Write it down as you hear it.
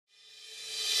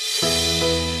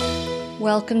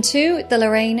Welcome to The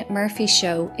Lorraine Murphy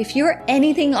Show. If you're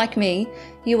anything like me,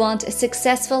 you want a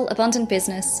successful, abundant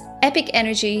business, epic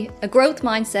energy, a growth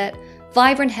mindset,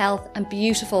 vibrant health, and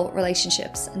beautiful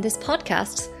relationships. And this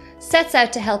podcast sets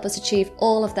out to help us achieve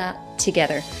all of that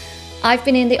together. I've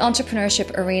been in the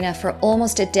entrepreneurship arena for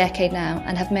almost a decade now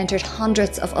and have mentored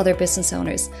hundreds of other business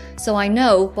owners. So I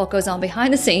know what goes on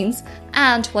behind the scenes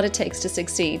and what it takes to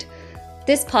succeed.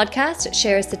 This podcast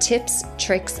shares the tips,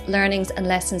 tricks, learnings, and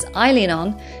lessons I lean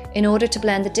on in order to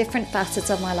blend the different facets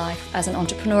of my life as an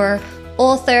entrepreneur,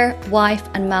 author, wife,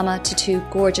 and mama to two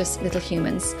gorgeous little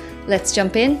humans. Let's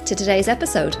jump into today's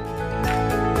episode.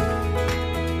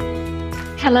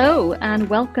 Hello, and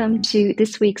welcome to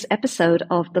this week's episode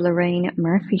of The Lorraine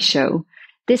Murphy Show.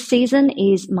 This season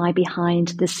is my behind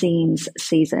the scenes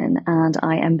season, and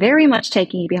I am very much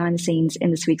taking you behind the scenes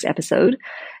in this week's episode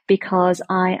because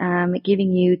I am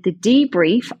giving you the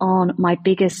debrief on my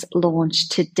biggest launch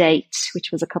to date,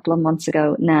 which was a couple of months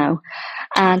ago now.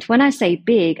 And when I say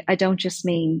big, I don't just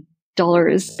mean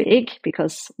dollars big,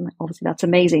 because obviously that's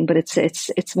amazing, but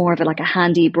it's more of like a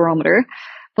handy barometer.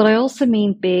 But I also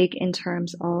mean big in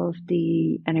terms of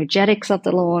the energetics of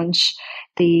the launch,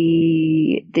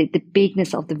 the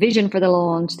bigness of the vision for the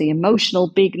launch, the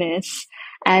emotional bigness.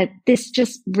 This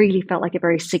just really felt like a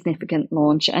very significant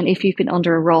launch. And if you've been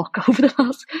under a rock over the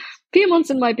last few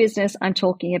months in my business, I'm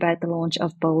talking about the launch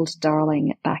of Bold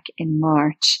Darling back in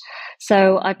March.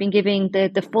 So I've been giving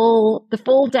the full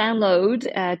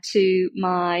download to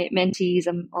my mentees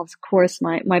and of course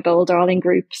my Bold Darling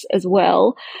groups as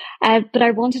well. But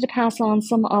I wanted to pass on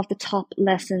some of the top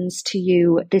lessons to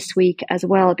you this week as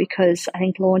well, because I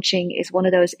think launching is one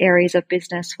of those areas of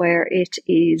business where it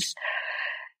is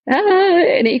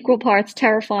in equal parts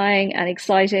terrifying and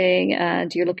exciting,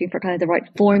 and you're looking for kind of the right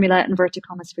formula, inverted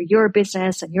commas, for your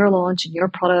business and your launch and your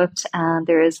product. And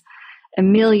there's a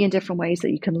million different ways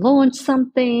that you can launch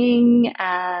something.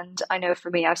 And I know for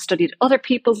me, I've studied other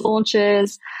people's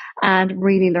launches and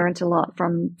really learned a lot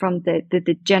from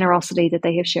the generosity that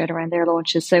they have shared around their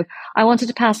launches. So I wanted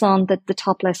to pass on the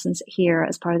top lessons here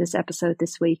as part of this episode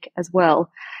this week as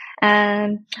well.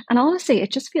 And honestly,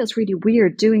 it just feels really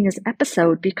weird doing this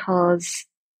episode because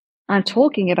I'm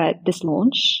talking about this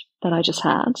launch that I just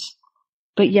had,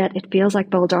 but yet it feels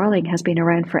like Bold Darling has been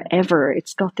around forever.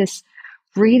 It's got this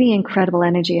really incredible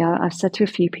energy. I've said to a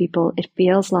few people, it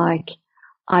feels like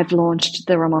I've launched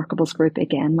the Remarkables Group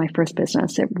again, my first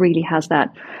business. It really has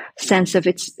that sense of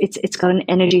it's got an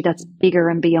energy that's bigger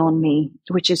and beyond me,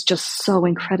 which is just so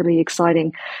incredibly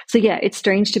exciting. So yeah, it's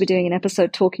strange to be doing an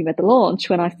episode talking about the launch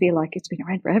when I feel like it's been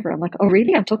around forever. I'm like, oh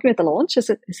really? I'm talking about the launch? Is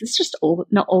this just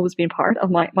not always been part of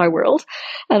my world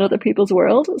and other people's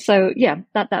world? So yeah,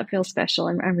 that feels special.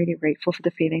 I'm really grateful for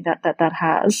the feeling that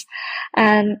has.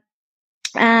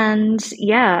 And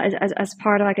yeah, as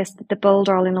part of, I guess, the Bold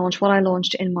Darling launch, what I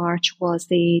launched in March was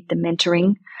the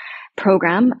mentoring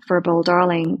program for Bold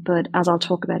Darling. But as I'll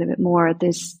talk about a bit more,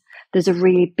 there's a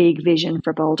really big vision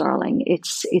for Bold Darling.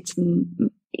 It's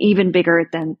even bigger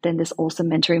than this awesome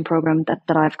mentoring program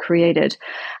that I've created.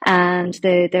 And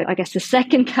I guess the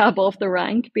second cab off the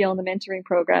rank beyond the mentoring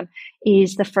program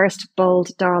is the first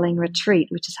Bold Darling retreat,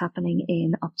 which is happening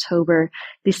in October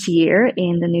this year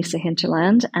in the Noosa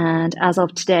hinterland. And as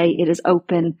of today, it is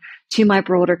open to my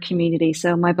broader community.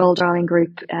 So my Bold Darling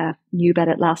group knew about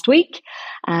it last week,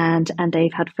 and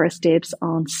they've had first dibs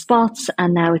on spots,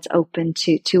 and now it's open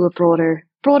to a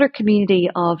broader community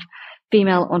of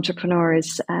female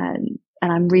entrepreneurs. And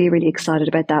I'm really, really excited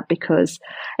about that because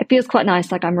it feels quite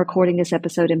nice. Like I'm recording this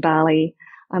episode in Bali.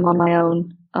 I'm on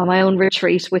my own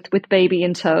retreat with baby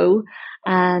in tow.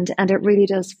 And it really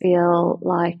does feel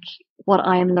like what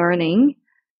I am learning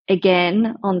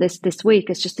again on this week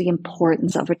is just the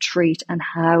importance of retreat and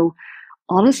how,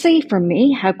 honestly, for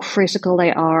me, how critical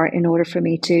they are in order for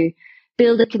me to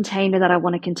build a container that I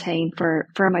want to contain for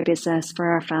my business,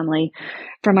 for our family,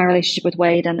 for my relationship with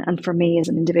Wade, and for me as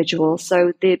an individual.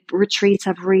 So the retreats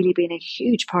have really been a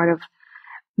huge part of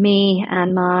me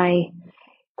and my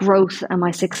growth and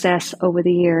my success over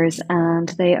the years. And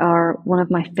they are one of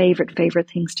my favorite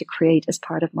things to create as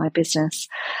part of my business.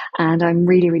 And I'm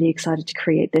really, really excited to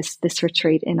create this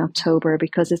retreat in October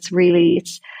because it's me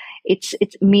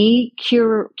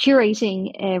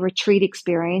curating a retreat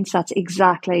experience that's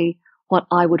exactly what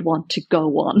I would want to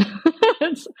go on.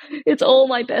 It's all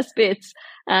my best bits.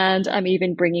 And I'm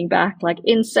even bringing back like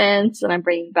incense, and I'm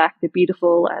bringing back the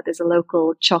beautiful, there's a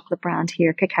local chocolate brand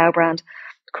here, cacao brand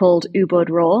called Ubud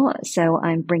Raw. So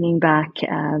I'm bringing back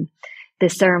the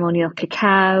ceremonial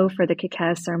cacao for the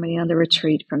cacao ceremony on the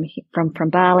retreat from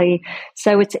Bali.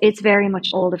 So it's very much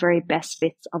all the very best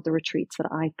bits of the retreats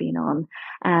that I've been on.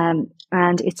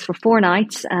 And it's for 4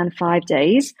 nights and 5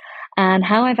 days. And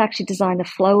how I've actually designed the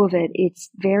flow of it, it's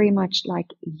very much like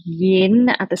yin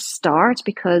at the start,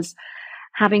 because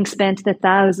having spent the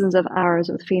thousands of hours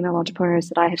with female entrepreneurs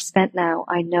that I have spent now,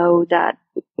 I know that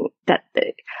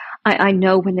I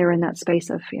know when they're in that space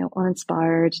of,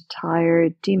 uninspired,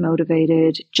 tired,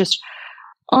 demotivated, just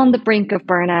on the brink of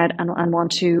burnout and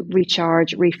want to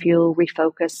recharge, refuel,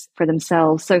 refocus for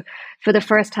themselves. So for the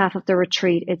first half of the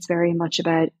retreat, it's very much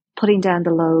about putting down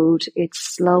the load. It's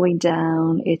slowing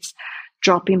down. It's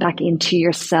dropping back into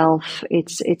yourself.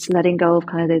 It's letting go of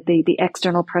kind of the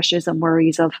external pressures and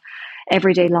worries of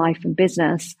everyday life and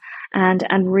business,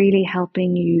 and really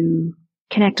helping you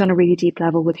connect on a really deep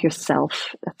level with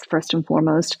yourself. That's first and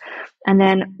foremost. And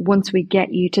then once we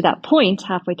get you to that point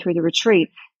halfway through the retreat,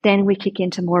 then we kick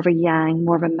into more of a yang,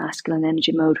 more of a masculine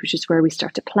energy mode, which is where we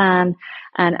start to plan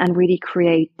and really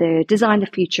design the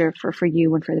future for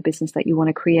you and for the business that you want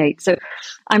to create. So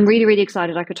I'm really, really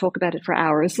excited. I could talk about it for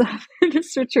hours in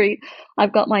this retreat.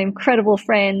 I've got my incredible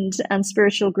friend and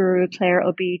spiritual guru, Claire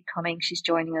Obeid, coming. She's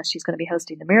joining us. She's going to be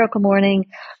hosting the Miracle Morning.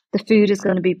 The food is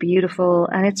going to be beautiful.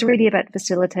 And it's really about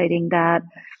facilitating that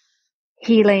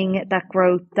healing, that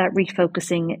growth, that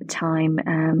refocusing time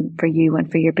for you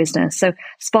and for your business. So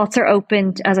spots are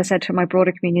open, as I said, to my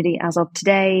broader community as of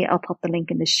today. I'll pop the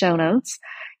link in the show notes.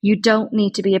 You don't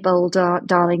need to be a Bold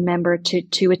Darling member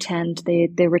to attend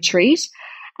the retreat.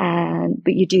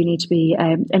 But you do need to be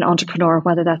an entrepreneur,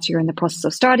 whether that's you're in the process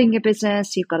of starting your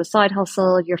business, you've got a side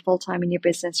hustle, you're full-time in your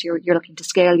business, you're looking to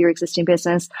scale your existing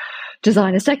business,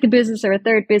 design a second business or a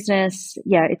third business.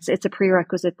 Yeah, it's a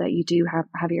prerequisite that you do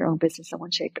have your own business in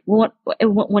one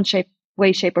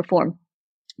way, shape or form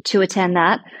to attend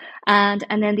that. And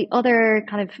then the other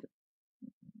kind of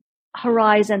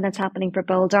horizon that's happening for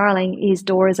Bold Darling is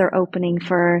doors are opening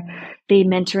for the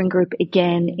mentoring group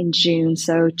again in June.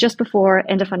 So just before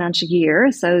end of financial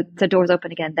year. So the doors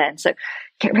open again then. So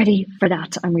get ready for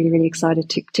that. I'm really, really excited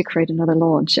to create another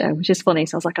launch, which is funny.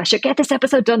 So I was like, I should get this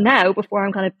episode done now before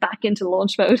I'm kind of back into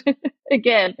launch mode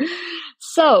again.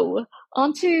 So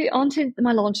onto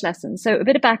my launch lesson. So a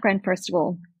bit of background, first of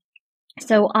all.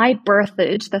 So I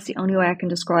birthed, that's the only way I can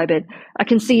describe it. I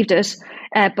conceived it,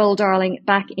 Bold Darling,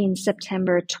 back in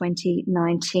September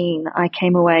 2019. I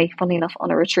came away, funnily enough,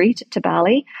 on a retreat to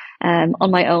Bali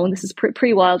on my own. This is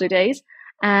pre-Wilder days.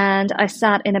 And I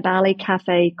sat in a Bali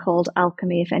cafe called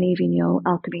Alchemy. If any of you know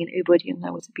Alchemy in Ubud, you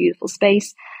know it's a beautiful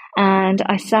space. And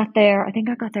I sat there, I think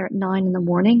I got there at 9 in the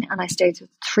morning and I stayed till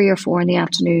 3 or 4 in the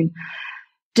afternoon,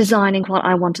 designing what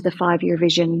I wanted the 5-year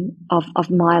vision of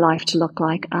my life to look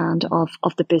like and of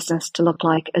the business to look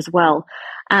like as well.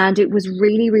 And it was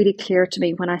really, really clear to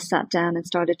me when I sat down and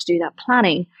started to do that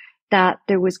planning that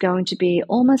there was going to be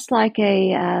almost like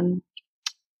a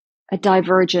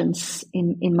divergence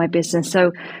in my business.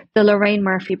 So the Lorraine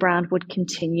Murphy brand would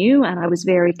continue, and I was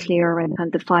very clear in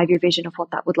kind of the 5-year vision of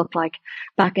what that would look like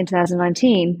back in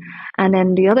 2019. And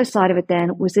then the other side of it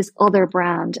then was this other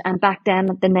brand. And back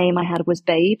then the name I had was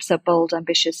BABE, so Bold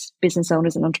Ambitious Business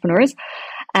Owners and Entrepreneurs,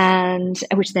 and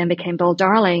which then became Bold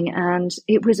Darling. And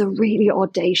it was a really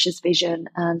audacious vision.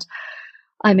 And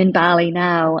I'm in Bali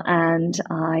now, and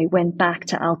I went back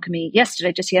to Alchemy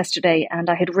just yesterday, and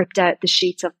I had ripped out the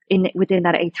sheets within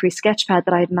that A3 sketchpad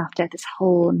that I had mapped out this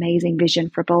whole amazing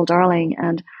vision for Bold Darling.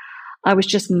 And I was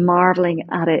just marveling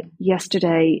at it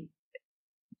yesterday,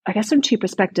 I guess from 2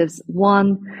 perspectives.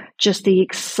 One, just the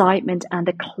excitement and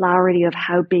the clarity of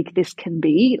how big this can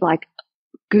be, like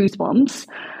goosebumps.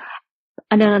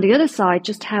 And then on the other side,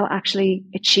 just how actually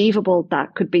achievable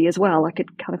that could be as well. Like,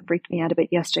 it kind of freaked me out a bit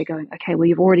yesterday going, okay, well,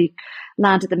 you've already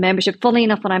landed the membership. Funnily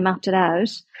enough, when I mapped it out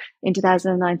in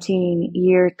 2019,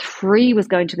 year 3 was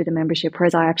going to be the membership,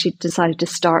 whereas I actually decided to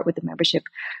start with the membership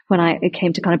when it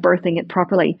came to kind of birthing it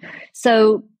properly.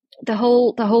 So the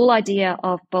whole idea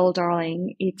of Bold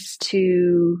Darling, it's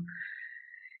to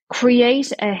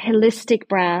create a holistic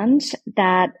brand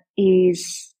that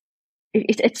is,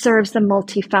 it serves the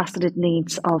multifaceted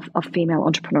needs of female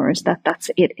entrepreneurs. That's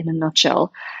it in a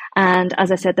nutshell. And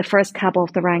as I said, the first cab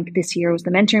off the rank this year was the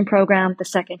mentoring program. The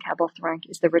second cab off the rank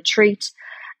is the retreat.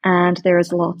 And there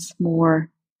is lots more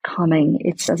coming.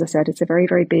 It's, as I said, it's a very,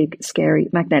 very big, scary,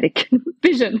 magnetic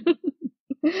vision.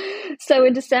 So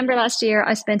in December last year,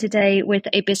 I spent a day with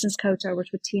a business coach. I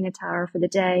worked with Tina Tower for the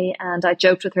day. And I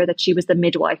joked with her that she was the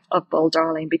midwife of Bold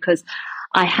Darling, because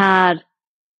I had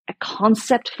a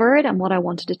concept for it and what I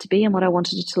wanted it to be and what I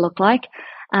wanted it to look like.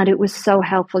 And it was so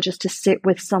helpful just to sit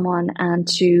with someone and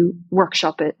to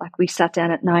workshop it. Like we sat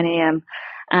down at 9 a.m.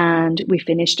 and we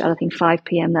finished at, I think, 5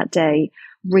 p.m. that day,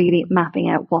 really mapping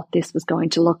out what this was going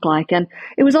to look like. And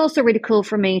it was also really cool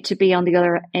for me to be on the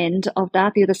other end of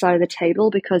that, the other side of the table,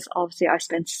 because obviously I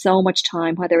spent so much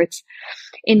time, whether it's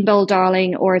in Bold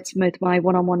Darling or it's with my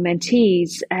one-on-one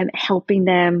mentees, helping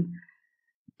them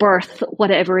birth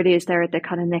whatever it is they're at the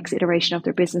kind of next iteration of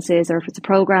their businesses, or if it's a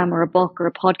program or a book or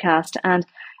a podcast. And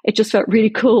it just felt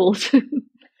really cool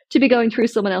to be going through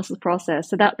someone else's process.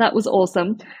 So that was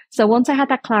awesome. So once I had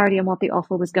that clarity on what the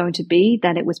offer was going to be,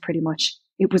 then it was pretty much,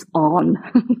 it was on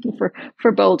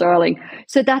for Bold Darling.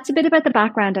 So that's a bit about the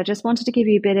background. I just wanted to give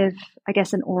you a bit of, I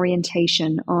guess, an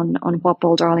orientation on what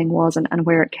Bold Darling was and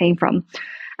where it came from.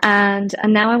 And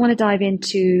now I want to dive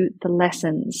into the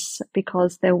lessons,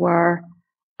 because there were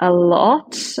a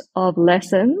lot of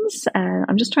lessons. And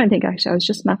I'm just trying to think, actually, I was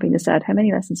just mapping this out. How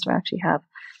many lessons do I actually have?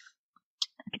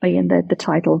 It'll be in the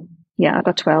title. Yeah, I've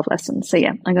got 12 lessons. So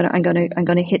yeah, I'm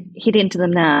gonna hit into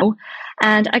them now.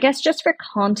 And I guess just for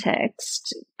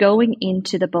context, going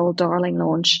into the Bold Darling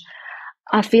launch,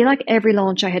 I feel like every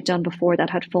launch I had done before that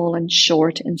had fallen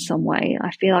short in some way. I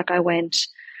feel like I went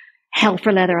hell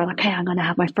for leather. Like, okay, I'm going to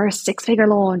have my first 6-figure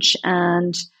launch.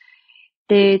 And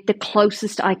the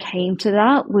closest I came to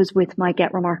that was with my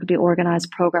Get Remarkably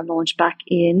Organized program launch back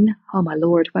in, oh my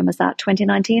Lord, when was that?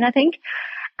 2019, I think.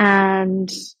 And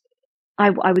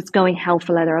I was going hell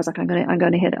for leather. I was like, I'm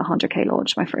going to hit a 100K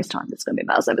launch my first time. It's going to be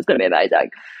massive. It's going to be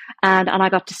amazing. And I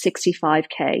got to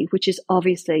 65K, which is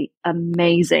obviously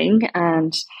amazing.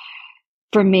 And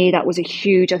for me, that was a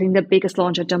huge, I think the biggest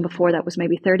launch I'd done before that was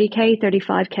maybe 30K,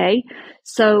 35K.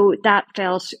 So that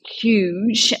felt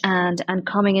huge. And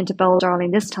coming into Bold Darling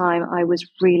this time, I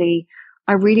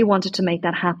really wanted to make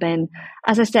that happen.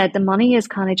 As I said, the money is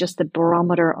kind of just the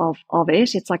barometer of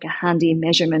it. It's like a handy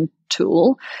measurement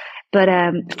tool. But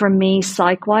for me,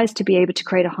 psych-wise, to be able to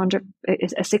create a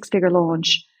 6-figure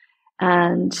launch,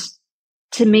 and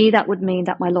to me, that would mean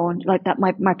that my launch, like that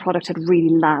my product had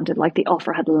really landed, like the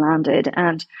offer had landed.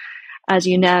 And as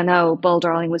you now know, Bold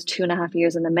Darling was 2.5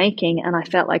 years in the making. And I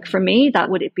felt like for me, that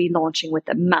would be launching with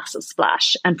a massive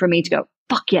splash. And for me to go,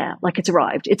 fuck yeah, like it's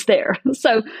arrived, it's there.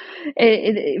 So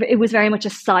it was very much a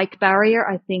psych barrier,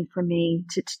 I think, for me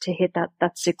to hit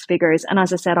that 6 figures. And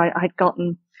as I said,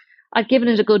 I'd given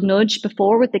it a good nudge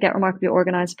before with the Get Remarkably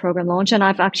Organized program launch. And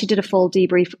I've actually did a full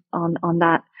debrief on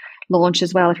that launch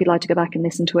as well, if you'd like to go back and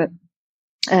listen to it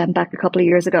back a couple of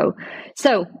years ago.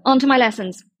 So on to my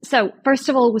lessons. So first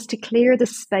of all was to clear the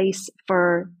space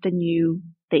for the new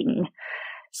thing.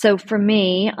 So for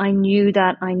me, I knew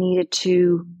that I needed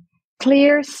to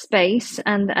clear space,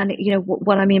 and you know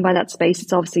what I mean by that space,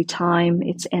 it's obviously time,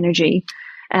 it's energy.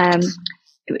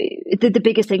 The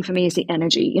biggest thing for me is the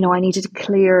energy. You know, I needed to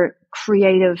clear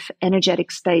creative,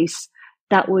 energetic space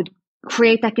that would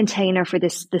create that container for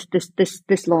this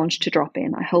launch to drop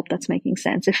in. I hope that's making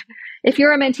sense. If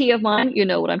you're a mentee of mine, you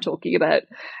know what I'm talking about.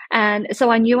 And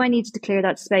so I knew I needed to clear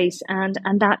that space, and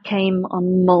that came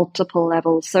on multiple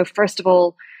levels. So first of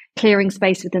all, clearing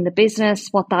space within the business.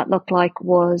 What that looked like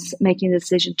was making the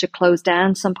decision to close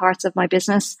down some parts of my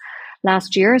business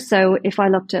last year. So if I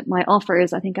looked at my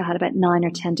offers, I think I had about 9 or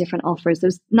 10 different offers.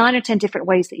 There's 9 or 10 different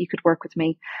ways that you could work with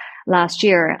me last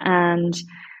year. And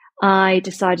I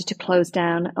decided to close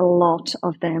down a lot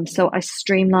of them. So I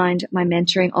streamlined my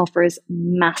mentoring offers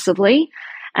massively.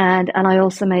 And I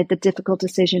also made the difficult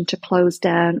decision to close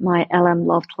down my LM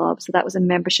Love Club. So that was a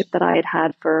membership that I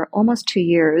had for almost 2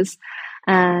 years.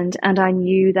 And I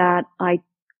knew that I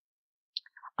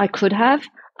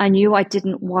knew I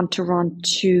didn't want to run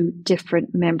 2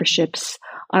 different memberships.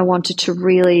 I wanted to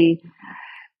really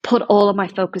put all of my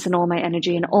focus and all my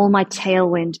energy and all my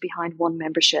tailwind behind one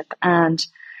membership. And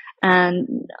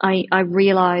I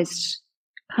realized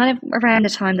kind of around the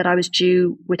time that I was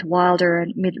due with Wilder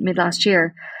mid last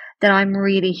year that I'm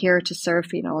really here to serve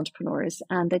female entrepreneurs,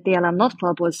 and that the LM Love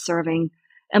Club was serving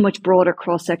a much broader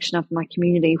cross section of my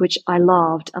community, which I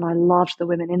loved, and I loved the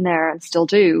women in there and still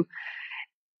do.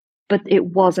 But it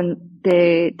wasn't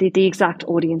the exact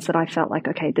audience that I felt like,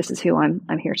 okay, this is who I'm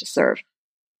here to serve.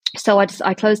 So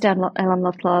I closed down LM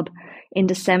Love Club in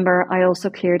December. I also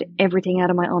cleared everything out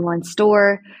of my online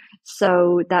store.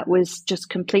 So that was just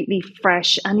completely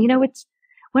fresh. And, you know, it's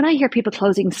when I hear people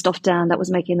closing stuff down that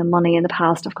was making them money in the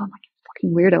past, I've gone like,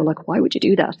 fucking weirdo. Like, why would you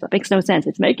do that? That makes no sense.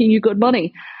 It's making you good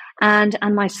money. And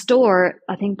my store,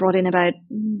 I think, brought in about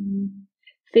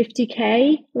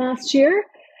 50K last year.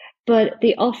 But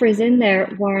the offers in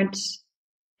there weren't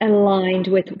aligned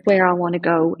with where I want to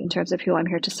go in terms of who I'm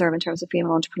here to serve, in terms of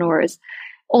female entrepreneurs.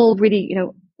 All really, you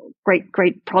know,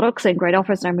 great products and great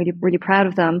offers, and I'm really, really proud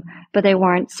of them, but they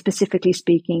weren't specifically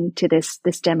speaking to this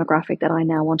demographic that I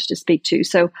now wanted to speak to.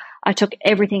 So I took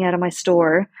everything out of my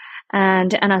store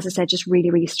and as I said, just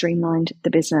really, really streamlined the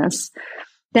business.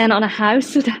 Then on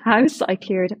with a house, I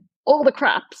cleared all the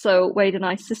crap. So Wade and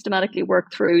I systematically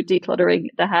worked through decluttering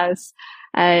the house.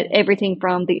 Everything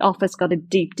from the office got a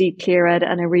deep clear out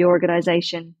and a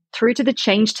reorganization, through to the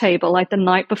change table, like the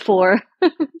night before.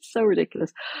 So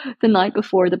ridiculous. The night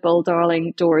before the Bold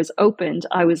Darling doors opened,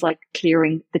 I was like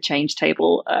clearing the change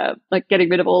table, like getting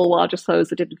rid of all Wadra clothes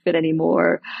that didn't fit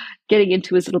anymore, getting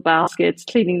into his little baskets,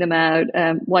 cleaning them out,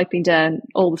 wiping down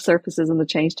all the surfaces on the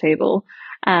change table.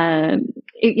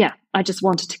 I just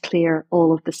wanted to clear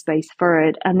all of the space for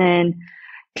it. And then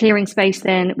clearing space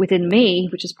then within me,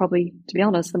 which is probably, to be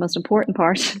honest, the most important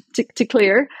part to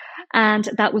clear. And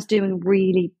that was doing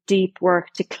really deep work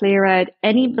to clear out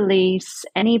any beliefs,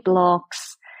 any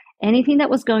blocks, anything that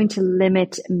was going to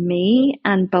limit me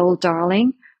and Bold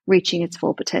Darling reaching its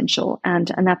full potential.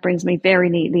 And that brings me very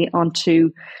neatly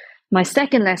onto my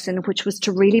second lesson, which was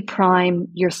to really prime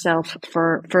yourself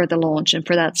for the launch and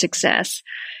for that success.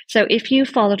 So if you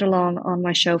followed along on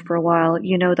my show for a while,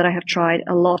 you know that I have tried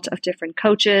a lot of different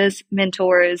coaches,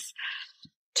 mentors,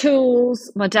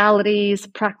 tools,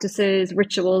 modalities, practices,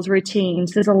 rituals,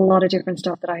 routines. There's a lot of different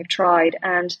stuff that I've tried.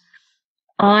 And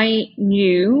I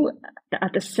knew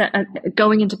that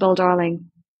going into Bold Darling,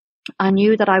 I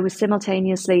knew that I was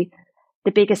simultaneously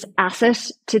the biggest asset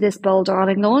to this Bold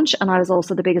Darling launch, and I was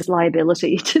also the biggest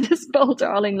liability to this Bold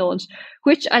Darling launch,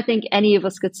 which I think any of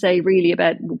us could say really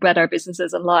about our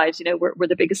businesses and lives. You know, we're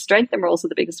the biggest strength and we're also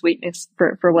the biggest weakness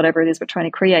for whatever it is we're trying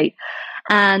to create.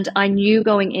 And I knew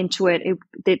going into it,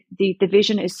 the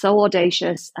vision is so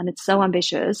audacious and it's so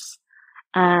ambitious.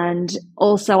 And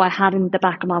also I had in the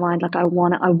back of my mind, like, I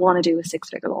want to do a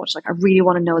 6-figure launch. Like, I really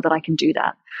want to know that I can do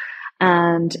that.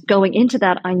 And going into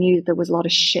that, I knew there was a lot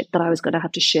of shit that I was going to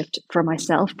have to shift from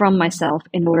myself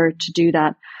in order to do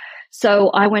that. So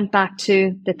I went back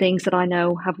to the things that I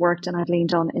know have worked and I've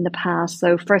leaned on in the past.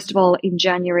 So first of all, in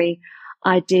January,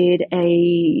 I did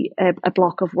a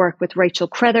block of work with Rachel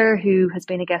Crether, who has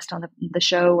been a guest on the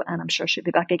show, and I'm sure she'll be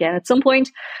back again at some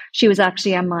point. She was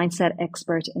actually a mindset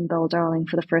expert in Bold Darling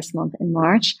for the first month in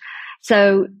March.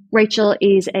 So Rachel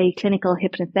is a clinical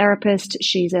hypnotherapist.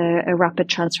 She's a rapid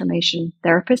transformation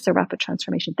therapist, so rapid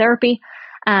transformation therapy.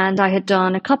 And I had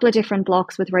done a couple of different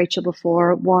blocks with Rachel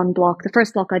before. The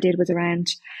first block I did was around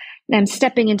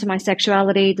stepping into my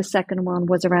sexuality. The second one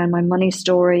was around my money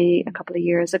story a couple of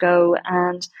years ago.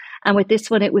 And with this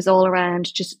one, it was all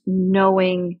around just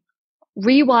rewiring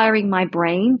my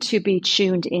brain to be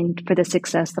tuned in for the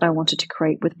success that I wanted to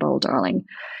create with Bold Darling.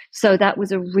 So that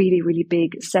was a really, really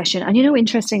big session. And,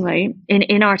 interestingly, in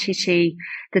RTT,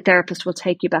 the therapist will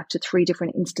take you back to 3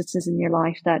 different instances in your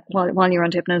life that while you're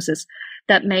under hypnosis,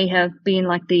 that may have been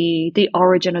like the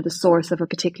origin or the source of a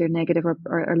particular negative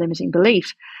or limiting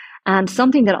belief. And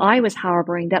something that I was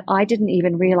harboring that I didn't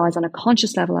even realize on a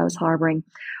conscious level I was harboring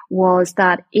was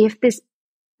that if this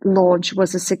launch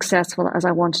was as successful as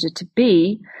I wanted it to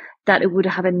be, that it would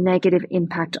have a negative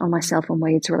impact on myself and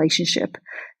Wade's relationship.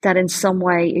 That in some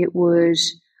way it would,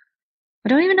 I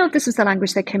don't even know if this was the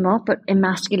language that came up, but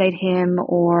emasculate him,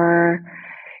 or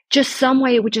just some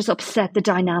way it would just upset the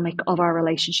dynamic of our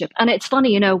relationship. And it's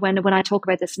funny, when I talk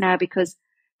about this now, because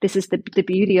this is the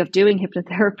beauty of doing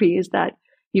hypnotherapy, is that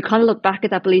you kind of look back at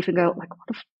that belief and go, like, what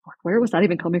the fuck, where was that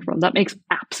even coming from? That makes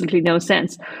absolutely no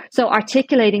sense. So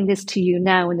articulating this to you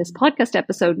now in this podcast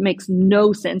episode makes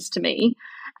no sense to me.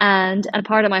 And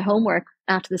part of my homework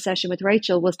after the session with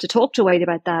Rachel was to talk to Wade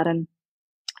about that. And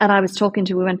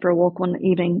we went for a walk one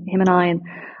evening, him and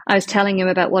I was telling him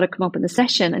about what had come up in the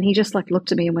session. And he just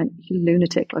looked at me and went, "You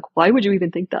lunatic, why would you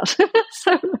even think that?"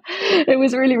 So it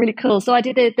was really, really cool. So I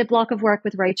did the block of work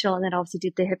with Rachel, and then obviously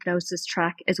did the hypnosis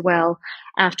track as well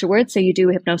afterwards. So you do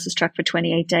a hypnosis track for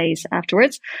 28 days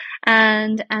afterwards.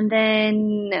 And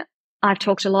then I've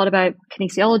talked a lot about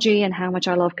kinesiology and how much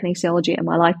I love kinesiology in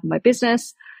my life and my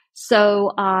business.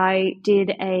 So I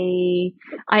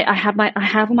have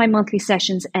my monthly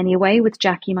sessions anyway with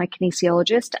Jackie, my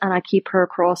kinesiologist, and I keep her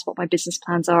across what my business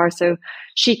plans are so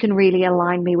she can really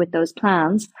align me with those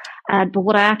plans. But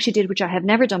what I actually did, which I have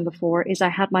never done before, is I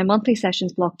had my monthly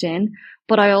sessions blocked in,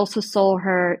 but I also saw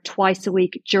her twice a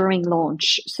week during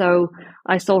launch. So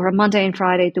I saw her Monday and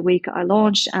Friday the week I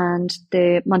launched, and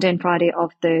the Monday and Friday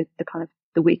of the kind of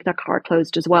the week that car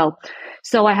closed as well.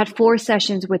 So I had 4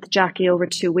 sessions with Jackie over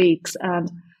 2 weeks. And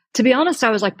to be honest, I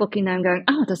was booking them going,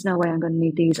 "Oh, there's no way I'm going to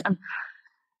need these." And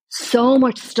so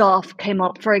much stuff came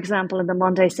up, for example, in the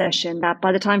Monday session that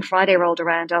by the time Friday rolled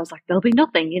around, I was like, there'll be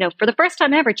nothing. For the first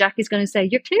time ever, Jackie's going to say,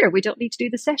 you're clear. We don't need to do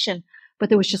the session. But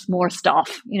there was just more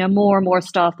stuff, more and more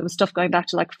stuff. There was stuff going back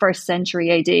to like first century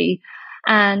AD.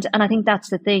 And I think that's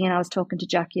the thing. And I was talking to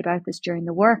Jackie about this during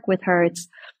the work with her. It's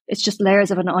just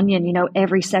layers of an onion.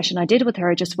 Every session I did with her,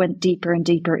 I just went deeper and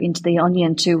deeper into the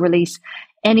onion to release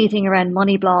anything around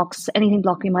money blocks, anything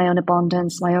blocking my own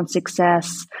abundance, my own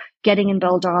success, getting in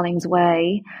Bill Darling's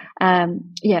way.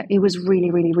 It was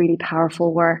really, really, really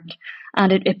powerful work.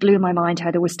 And it blew my mind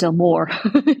how there was still more.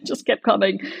 It just kept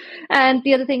coming. And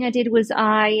the other thing I did was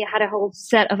I had a whole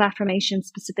set of affirmations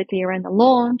specifically around the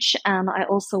launch. And I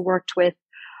also worked with,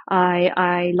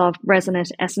 I love resonant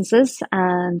essences,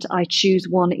 and I choose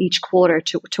one each quarter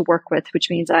to work with, which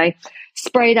means I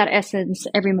spray that essence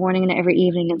every morning and every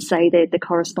evening and say the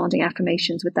corresponding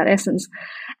affirmations with that essence.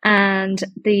 And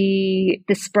the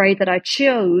spray that I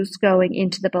chose going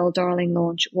into the Bold Darling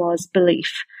launch was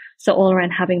belief. So all around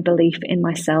having belief in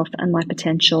myself and my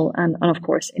potential, and of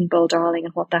course in Bold Darling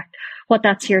and what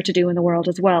that's here to do in the world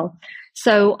as well.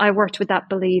 So I worked with that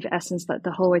believe essence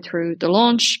the whole way through the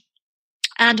launch.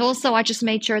 And also I just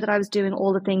made sure that I was doing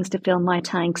all the things to fill my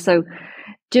tank. So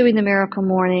doing the miracle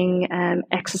morning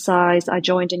exercise, I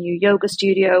joined a new yoga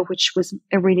studio, which was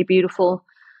a really beautiful,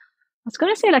 I was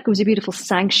going to say like it was a beautiful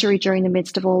sanctuary during the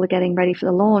midst of all the getting ready for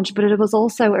the launch, but it was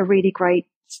also a really great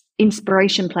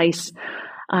inspiration place.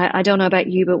 I don't know about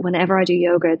you, but whenever I do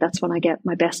yoga, that's when I get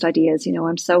my best ideas.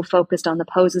 I'm so focused on the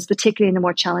poses, particularly in the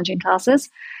more challenging classes,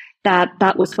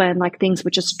 that was when like things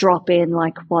would just drop in,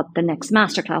 like what the next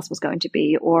masterclass was going to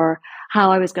be, or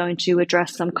how I was going to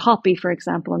address some copy, for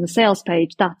example, on the sales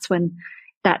page. That's when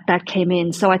that came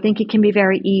in. So I think it can be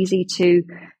very easy to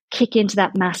kick into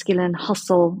that masculine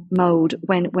hustle mode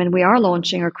when we are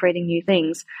launching or creating new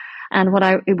things. And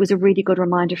it was a really good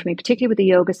reminder for me, particularly with the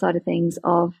yoga side of things,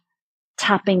 of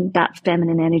tapping that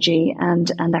feminine energy and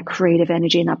that creative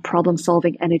energy and that problem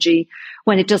solving energy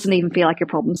when it doesn't even feel like you're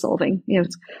problem solving.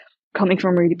 It's coming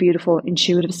from a really beautiful,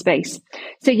 intuitive space.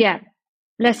 So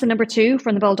lesson number 2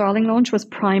 from the Bold Darling launch was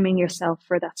priming yourself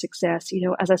for that success.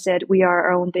 As I said, we are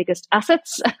our own biggest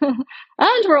assets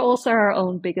and we're also our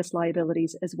own biggest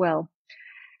liabilities as well.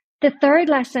 The third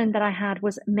lesson that I had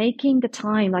was making the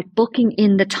time, like booking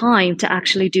in the time to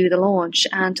actually do the launch.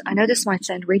 And I know this might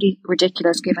sound really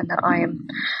ridiculous given that I am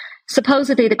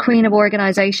supposedly the queen of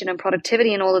organization and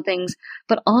productivity and all the things.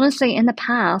 But honestly, in the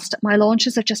past, my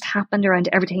launches have just happened around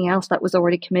everything else that was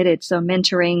already committed. So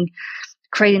mentoring,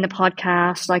 creating the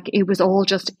podcast, like it was all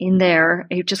just in there.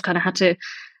 It just kind of had to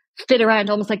fit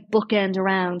around, almost like bookend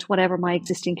around whatever my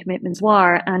existing commitments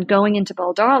were. And going into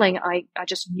Bold Darling, I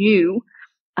just knew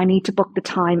I need to book the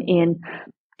time in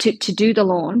to do the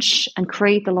launch and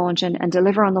create the launch and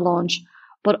deliver on the launch,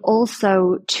 but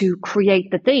also to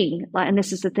create the thing. And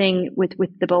this is the thing with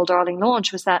the Bold Darling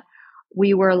launch, was that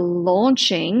we were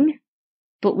launching,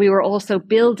 but we were also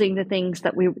building the thing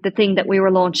that we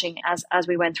were launching as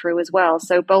we went through as well.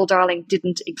 So Bold Darling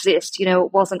didn't exist.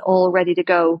 It wasn't all ready to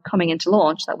go coming into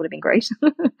launch. That would have been great.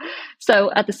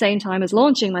 So at the same time as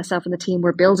launching, myself and the team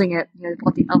were building it,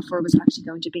 what the offer was actually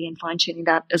going to be and fine tuning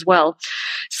that as well.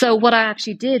 So what I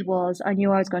actually did was I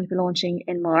knew I was going to be launching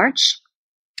in March.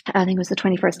 I think it was the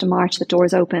 21st of March, the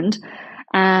doors opened.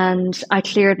 And I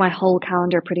cleared my whole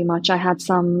calendar pretty much. I had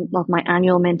some of my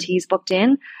annual mentees booked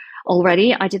in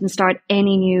already. I didn't start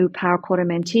any new Power Quarter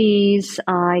mentees.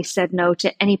 I said no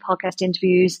to any podcast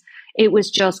interviews. It was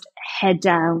just head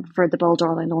down for the Bold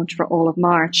Darling launch for all of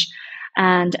March.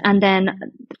 And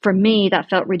then for me, that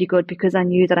felt really good because I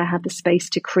knew that I had the space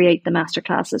to create the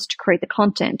masterclasses, to create the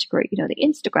content, to create, the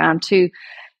Instagram,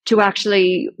 to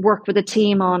actually work with a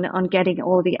team on getting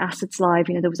all the assets live.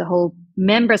 There was a whole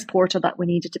members portal that we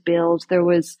needed to build. There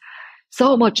was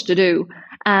so much to do.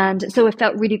 And so it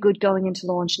felt really good going into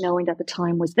launch, knowing that the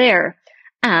time was there.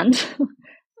 And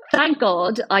thank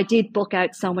God I did book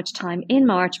out so much time in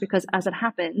March, because as it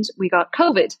happened, we got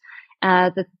COVID.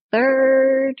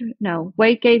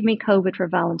 Wade gave me COVID for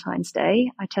Valentine's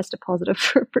Day. I tested positive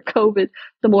for COVID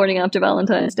the morning after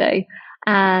Valentine's Day.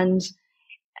 And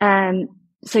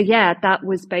that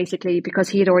was basically because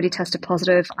he had already tested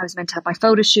positive. I was meant to have my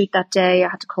photo shoot that day. I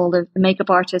had to call the makeup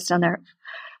artist and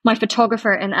my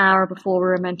photographer an hour before we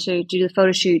were meant to do the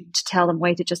photo shoot to tell them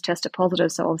Wade had just tested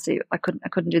positive. So obviously I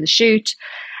couldn't do the shoot.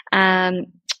 And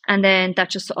And then that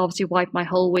just obviously wiped my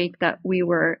whole week that we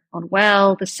were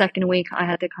unwell. The second week, I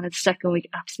had the kind of second week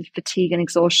absolute fatigue and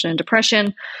exhaustion and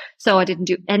depression. So I didn't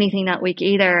do anything that week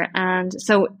either. And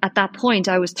so at that point,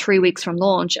 I was 3 weeks from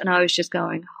launch and I was just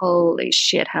going, holy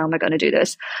shit, how am I going to do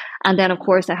this? And then, of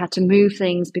course, I had to move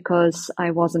things because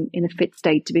I wasn't in a fit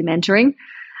state to be mentoring.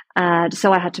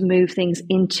 So I had to move things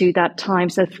into that time.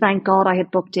 So thank God I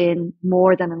had booked in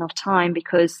more than enough time,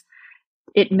 because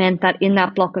it meant that in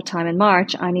that block of time in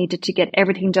March, I needed to get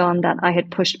everything done that I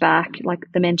had pushed back, like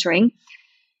the mentoring,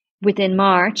 within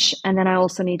March. And then I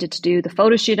also needed to do the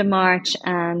photo shoot in March.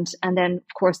 And then,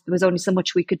 of course, there was only so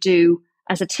much we could do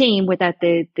as a team without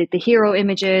the hero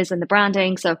images and the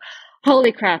branding. So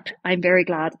holy crap, I'm very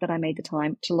glad that I made the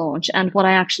time to launch. And what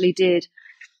I actually did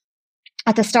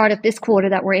at the start of this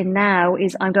quarter that we're in now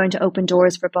is I'm going to open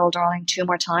doors for Bold Darling 2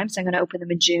 more times. So I'm going to open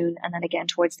them in June and then again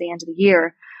towards the end of the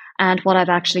year. And what I've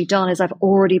actually done is I've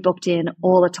already booked in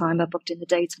all the time. I've booked in the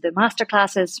dates for the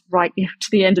masterclasses right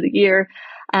to the end of the year,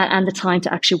 and the time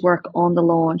to actually work on the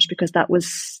launch, because that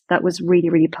was really,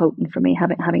 really potent for me,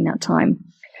 having that time.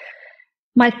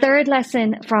 My third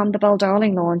lesson from the Bold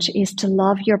Darling launch is to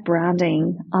love your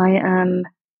branding. I am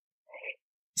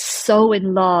so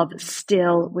in love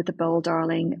still with the Bold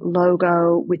Darling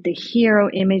logo, with the hero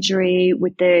imagery,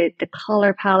 with the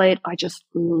color palette. I just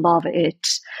love it.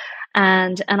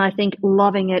 And I think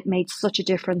loving it made such a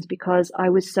difference, because I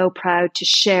was so proud to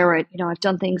share it. You know, I've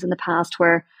done things in the past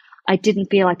where I didn't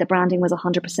feel like the branding was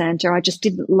 100%, or I just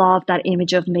didn't love that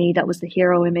image of me that was the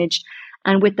hero image.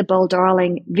 And with the Bold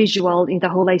Darling visual, the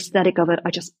whole aesthetic of it, I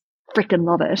just freaking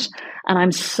love it. And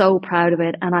I'm so proud of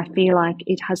it. And I feel like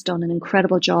it has done an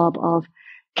incredible job of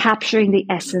capturing the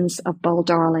essence of Bold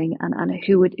Darling and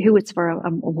who it's for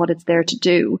and what it's there to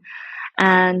do.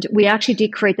 And we actually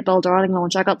did create the Bold Darling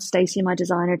launch. I got Stacey, my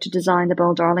designer, to design the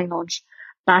Bold Darling launch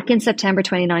back in September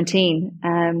 2019.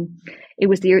 It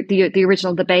was the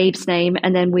original, the Babes name.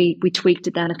 And then we tweaked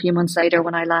it then a few months later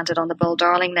when I landed on the Bold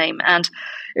Darling name. And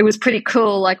it was pretty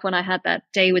cool. Like when I had that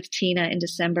day with Tina in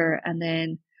December, and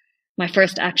then my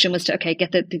first action was to,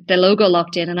 get the logo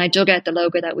locked in. And I dug out the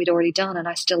logo that we'd already done, and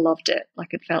I still loved it.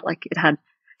 Like it felt like it had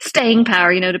staying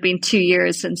power. It had been 2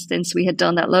 years since we had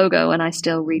done that logo, and I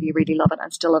still really, really love it. I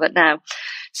still love it now.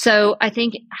 So I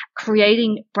think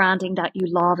creating branding that you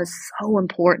love is so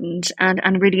important,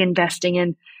 and really investing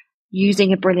in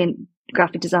using a brilliant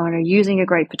graphic designer, using a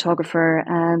great photographer.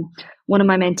 One of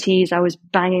my mentees, I was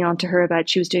banging on to her about,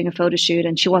 she was doing a photo shoot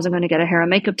and she wasn't going to get her hair and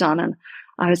makeup done. And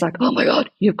I was like, oh my God,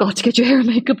 you've got to get your hair and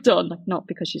makeup done. Like, not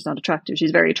because she's not attractive.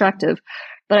 She's very attractive.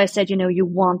 But I said, you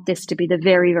want this to be the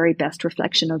very, very best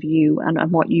reflection of you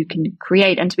and what you can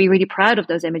create, and to be really proud of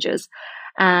those images.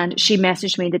 And she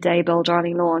messaged me the day Bold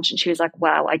Darling launched, and she was like,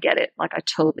 wow, I get it. Like, I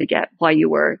totally get why you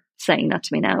were saying that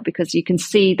to me now, because you can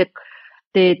see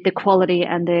the quality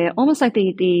and the almost like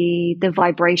the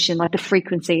vibration, like the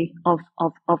frequency of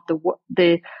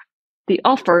the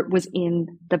offer was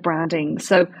in the branding.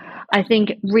 So I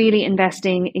think really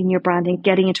investing in your branding,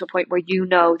 getting into a point where you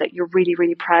know that you're really,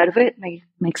 really proud of it,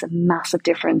 makes a massive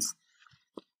difference.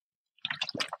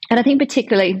 And I think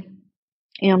particularly,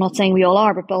 I'm not saying we all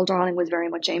are, but Bold Darling was very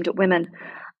much aimed at women.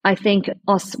 I think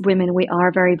us women, we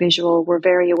are very visual. We're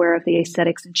very aware of the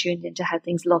aesthetics and tuned into how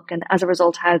things look. And as a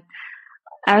result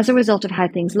of how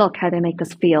things look, how they make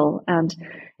us feel. And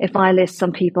if I list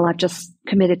some people, I've just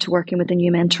committed to working with a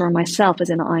new mentor myself, as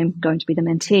in I'm going to be the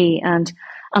mentee. And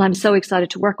I'm so excited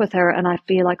to work with her. And I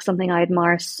feel like something I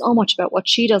admire so much about what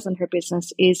she does in her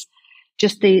business is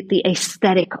just the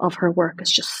aesthetic of her work is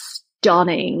just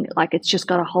stunning. Like, it's just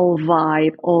got a whole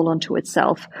vibe all unto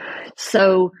itself.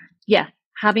 So yeah,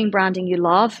 having branding you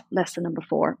love, lesson number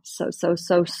 4.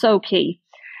 So key.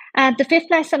 And the 5th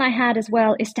lesson I had as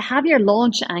well is to have your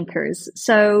launch anchors.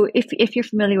 So if you're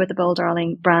familiar with the Bold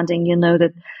Darling branding, you'll know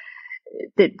that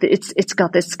it's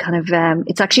got this kind of,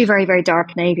 it's actually very, very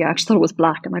dark navy. I actually thought it was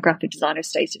black, and my graphic designer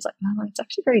Stacey was like, no, it's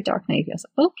actually very dark navy. I was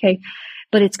like, okay.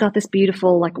 But it's got this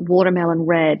beautiful like watermelon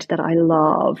red that I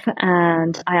love.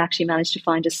 And I actually managed to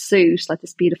find a suit, like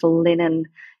this beautiful linen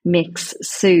mix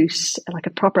suit, like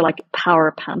a proper like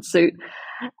power pantsuit,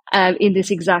 in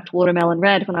this exact watermelon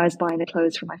red when I was buying the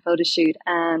clothes for my photo shoot.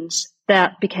 And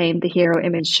that became the hero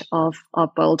image of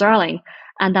Bold Darling.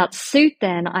 And that suit,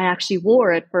 then I actually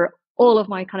wore it for all of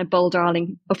my kind of Bold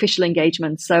Darling official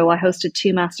engagements. So I hosted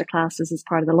 2 masterclasses as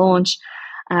part of the launch.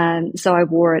 And so I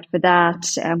wore it for that,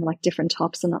 like different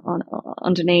tops on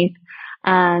underneath.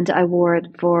 And I wore it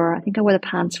I think I wore the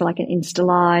pants for like an Insta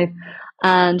Live.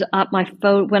 And at my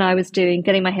phone, when I was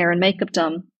getting my hair and makeup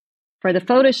done, for the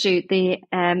photo shoot, the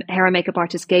hair and makeup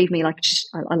artist gave me like,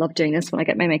 I love doing this when I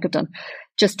get my makeup done,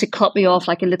 just to cut me off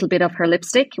like a little bit of her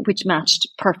lipstick, which matched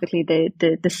perfectly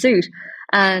the suit.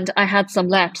 And I had some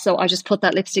left, so I just put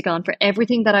that lipstick on for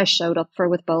everything that I showed up for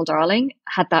with Bold Darling,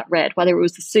 had that red, whether it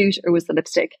was the suit or was the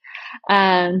lipstick.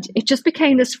 And it just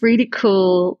became this really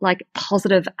cool, like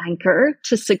positive anchor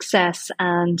to success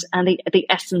and the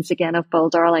essence again of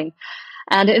Bold Darling.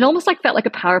 And it almost like felt like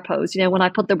a power pose. You know, when I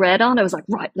put the red on, I was like,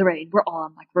 right, Lorraine, we're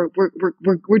on, like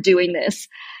we're doing this.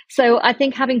 So I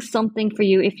think having something for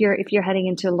you, if you're heading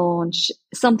into a launch,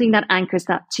 something that anchors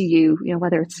that to you, you know,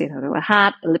 whether it's, you know, a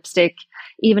hat, a lipstick,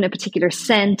 even a particular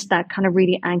scent that kind of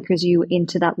really anchors you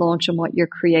into that launch and what you're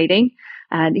creating.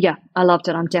 And yeah, I loved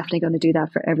it. I'm definitely going to do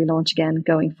that for every launch again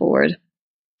going forward.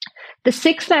 The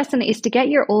sixth lesson is to get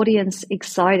your audience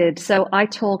excited. So I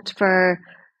talked for,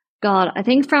 God, I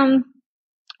think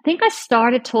I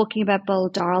started talking about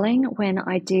Bold Darling when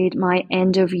I did my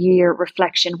end of year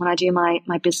reflection, when I do my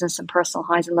business and personal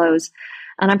highs and lows.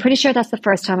 And I'm pretty sure that's the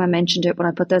first time I mentioned it when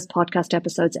I put those podcast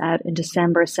episodes out in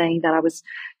December, saying that I was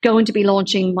going to be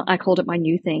launching, I called it my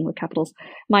new thing with capitals,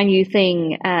 my new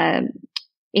thing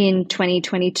in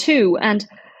 2022. And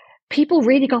people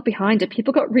really got behind it.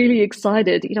 People got really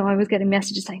excited. You know, I was getting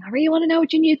messages saying, I really want to know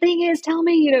what your new thing is. Tell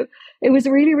me, you know, it was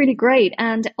really, really great.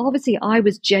 And obviously I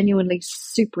was genuinely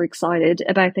super excited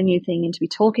about the new thing and to be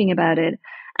talking about it.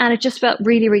 And it just felt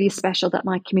really, really special that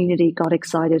my community got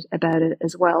excited about it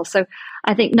as well. So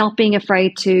I think not being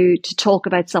afraid to talk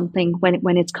about something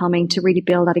when it's coming, to really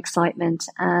build that excitement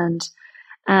and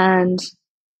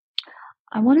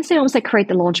I want to say almost like create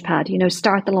the launch pad, you know,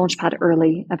 start the launch pad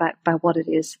early about what it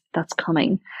is that's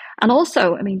coming. And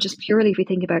also, I mean, just purely if we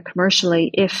think about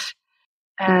commercially, if,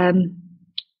 you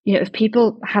know, if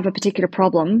people have a particular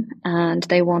problem and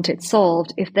they want it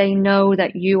solved, if they know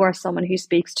that you are someone who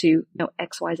speaks to, you know,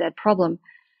 XYZ problem,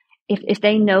 if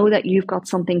they know that you've got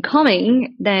something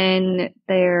coming, then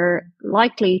they're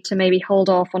likely to maybe hold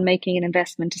off on making an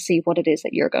investment to see what it is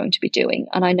that you're going to be doing.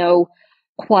 And I know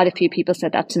quite a few people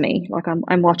said that to me, like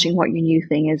I'm watching what your new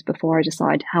thing is before I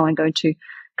decide how I'm going to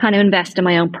kind of invest in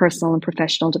my own personal and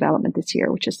professional development this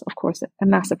year, which is of course a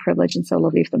massive privilege and so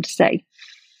lovely of them to say.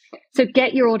 So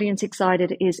get your audience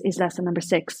excited is lesson number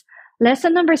 6.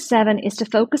 Lesson number 7 is to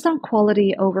focus on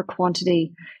quality over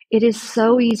quantity. It is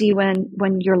so easy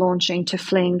when you're launching to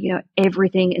fling, you know,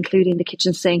 everything, including the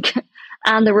kitchen sink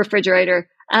and the refrigerator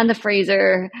and the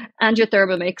freezer and your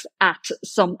Thermomix at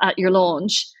your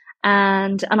launch.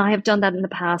 And I have done that in the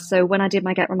past. So when I did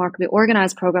my Get Remarkably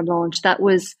Organized program launch, that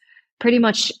was pretty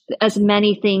much as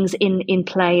many things in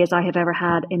play as I have ever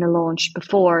had in a launch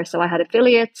before. So I had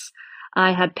affiliates,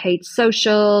 I had paid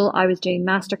social, I was doing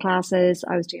masterclasses,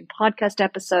 I was doing podcast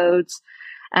episodes.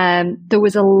 There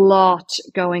was a lot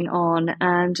going on,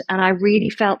 and I really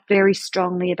felt very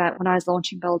strongly about when I was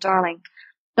launching Bold Darling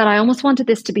that I almost wanted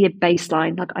this to be a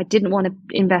baseline. Like I didn't want to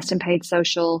invest in paid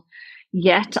social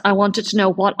yet. I wanted to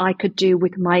know what I could do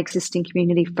with my existing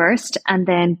community first and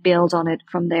then build on it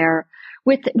from there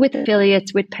with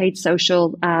affiliates, with paid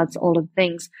social ads, all of the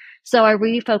things. So I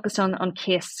really focused on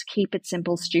KISS, keep it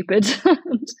simple, stupid.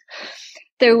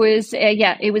 There was,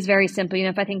 it was very simple. You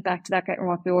know, if I think back to that Get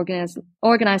Remarkably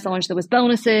organized launch, there was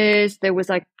bonuses. There was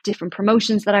like different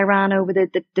promotions that I ran over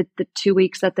the 2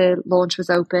 weeks that the launch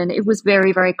was open. It was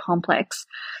very, very complex.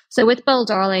 So with Bold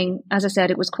Darling, as I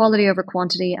said, it was quality over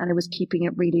quantity and it was keeping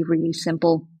it really, really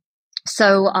simple.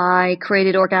 So I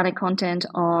created organic content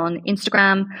on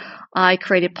Instagram. I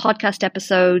created podcast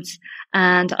episodes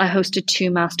and I hosted 2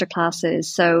 masterclasses.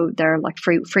 So they're like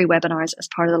free webinars as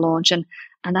part of the launch. And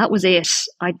that was it.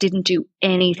 I didn't do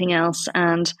anything else.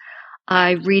 And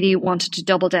I really wanted to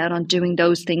double down on doing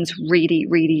those things really,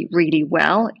 really, really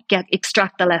well.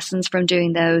 Extract the lessons from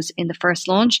doing those in the first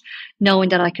launch, knowing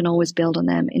that I can always build on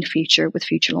them in future with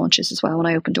future launches as well when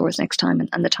I open doors next time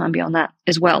and the time beyond that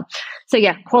as well. So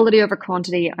yeah, quality over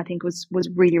quantity, I think was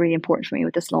really, really important for me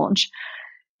with this launch.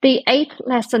 The 8th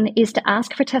lesson is to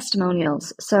ask for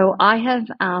testimonials. So I have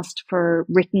asked for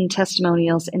written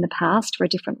testimonials in the past for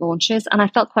different launches, and I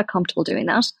felt quite comfortable doing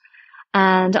that.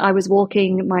 And I was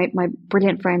walking my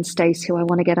brilliant friend Stace, who I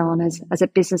want to get on as a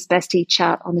business bestie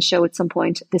chat on the show at some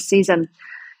point this season.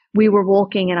 We were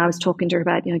walking and I was talking to her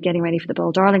about, you know, getting ready for the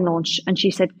Bold Darling launch. And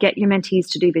she said, get your mentees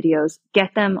to do videos,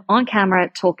 get them on camera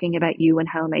talking about you and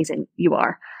how amazing you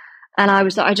are. And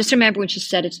I just remember when she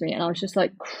said it to me and I was just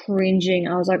like cringing.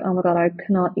 I was like, oh my God, I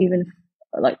cannot even,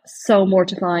 like, so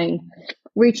mortifying.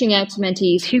 Reaching out to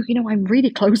mentees who, you know, I'm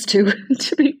really close to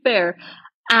be fair,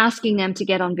 asking them to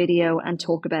get on video and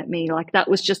talk about me. Like that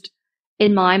was just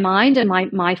in my mind and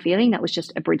my feeling, that was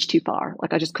just a bridge too far.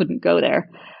 Like I just couldn't go there.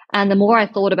 And the more I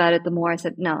thought about it, the more I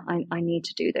said, no, I need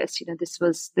to do this.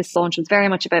 This launch was very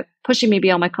much about pushing me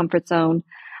beyond my comfort zone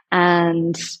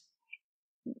and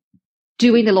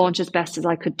doing the launch as best as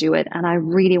I could do it. And I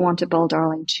really wanted Bold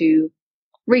Darling to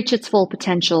reach its full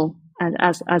potential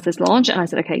as this launch. And I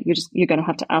said, okay, you're going to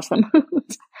have to ask them.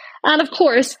 And of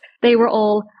course, they were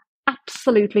all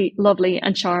absolutely lovely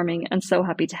and charming and so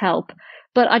happy to help.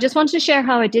 But I just wanted to share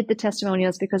how I did the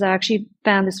testimonials because I actually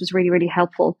found this was really, really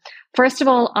helpful. First of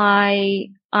all, I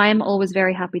am always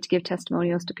very happy to give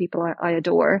testimonials to people I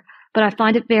adore, but I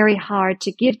find it very hard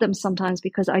to give them sometimes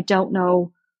because I don't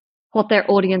know what their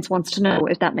audience wants to know,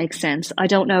 if that makes sense. I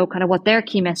don't know kind of what their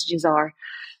key messages are.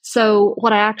 So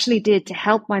what I actually did to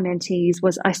help my mentees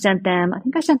was I sent them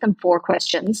 4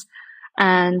 questions.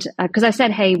 And because I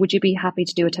said, hey, would you be happy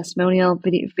to do a testimonial,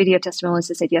 video testimonials?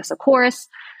 They said, yes, of course.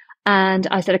 And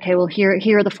I said, okay, well, here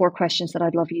are the 4 questions that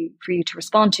I'd love for you to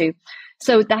respond to.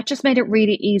 So that just made it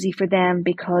really easy for them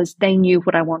because they knew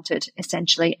what I wanted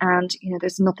essentially. And,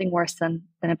 there's nothing worse than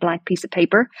a blank piece of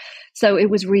paper. So it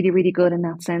was really, really good in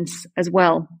that sense as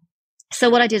well.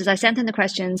 So what I did is I sent in the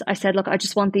questions. I said, look, I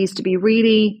just want these to be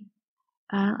really,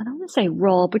 I don't want to say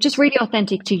raw, but just really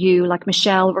authentic to you. Like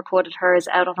Michelle recorded hers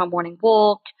out on her morning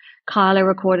walk. Kyla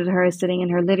recorded hers sitting in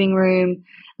her living room.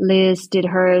 Liz did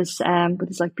hers with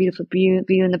this like beautiful view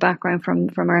in the background from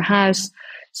her house.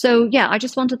 So yeah, I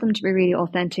just wanted them to be really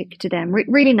authentic to them,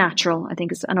 really natural. I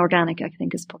think and organic. I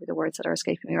think is probably the words that are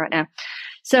escaping me right now.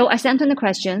 So I sent them the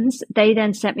questions. They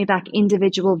then sent me back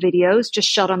individual videos, just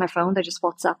shot on their phone. They just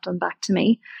WhatsApped them back to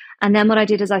me. And then what I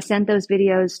did is I sent those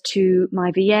videos to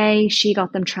my VA. She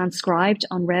got them transcribed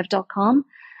on rev.com.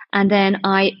 And then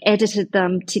I edited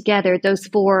them together, those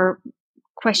 4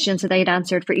 questions that they'd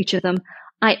answered for each of them.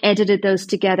 I edited those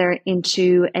together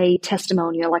into a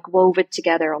testimonial, like wove it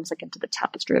together, almost like into the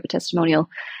tapestry of a testimonial.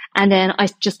 And then I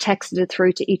just texted it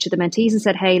through to each of the mentees and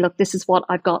said, hey, look, this is what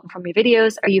I've gotten from your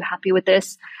videos. Are you happy with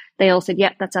this? They all said,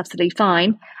 yeah, that's absolutely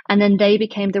fine. And then they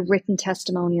became the written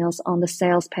testimonials on the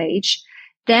sales page.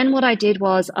 Then what I did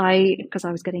was because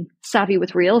I was getting savvy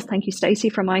with Reels. Thank you, Stacey,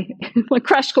 for my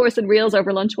crash course in Reels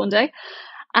over lunch one day.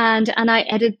 And I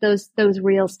edited those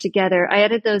Reels together. I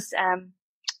edited those,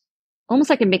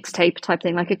 almost like a mixtape type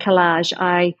thing, like a collage.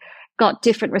 I got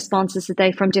different responses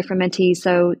today from different mentees.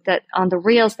 So that on the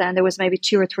Reels, then there was maybe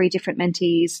 2 or 3 different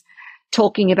mentees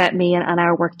talking about me and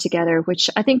our work together, which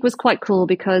I think was quite cool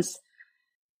because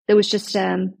there was just,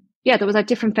 there was like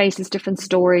different faces, different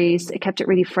stories. It kept it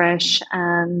really fresh.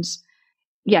 And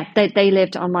yeah, they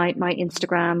lived on my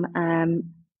Instagram,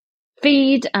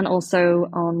 feed and also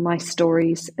on my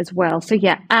stories as well. So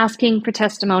yeah, asking for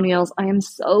testimonials. I am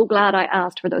so glad I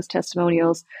asked for those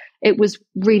testimonials. It was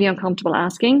really uncomfortable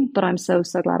asking, but I'm so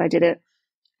glad I did it.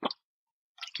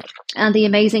 And the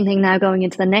amazing thing now going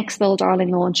into the next Bold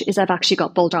Darling launch is I've actually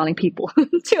got Bold Darling people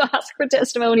to ask for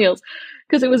testimonials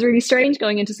because it was really strange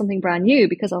going into something brand new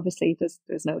because obviously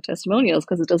there's no testimonials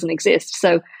because it doesn't exist.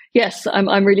 So yes,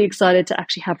 I'm really excited to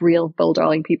actually have real Bold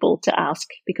Darling people to ask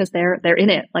because they're in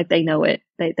it, like they know it.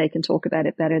 They can talk about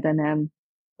it better than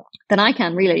I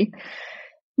can really.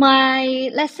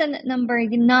 My lesson number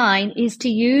 9 is to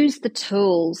use the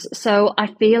tools. So I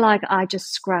feel like I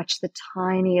just scratched the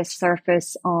tiniest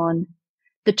surface on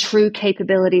the true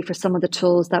capability for some of the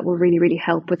tools that will really, really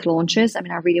help with launches. I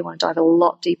mean, I really want to dive a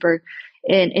lot deeper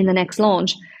in the next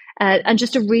launch. And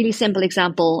just a really simple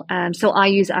example. So I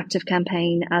use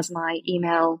ActiveCampaign as my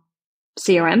email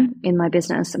CRM in my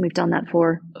business, and we've done that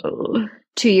for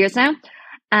 2 years now.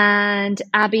 And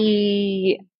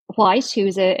Abby White,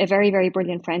 who's a very, very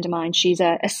brilliant friend of mine. She's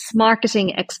a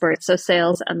marketing expert, so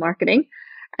sales and marketing.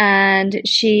 And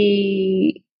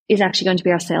she is actually going to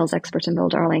be our sales expert in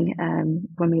Bold Darling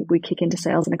when we kick into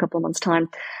sales in a couple of months' time.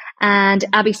 And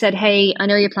Abby said, hey, I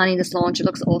know you're planning this launch. It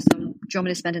looks awesome. Do you want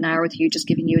me to spend an hour with you just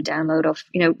giving you a download of,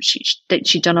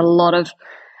 she'd done a lot of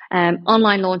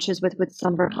online launches with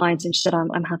some of her clients. And she said,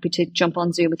 I'm happy to jump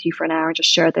on Zoom with you for an hour and just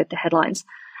share the headlines.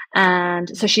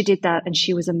 And so she did that and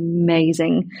she was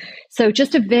amazing. So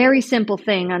just a very simple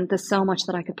thing. And there's so much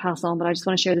that I could pass on, but I just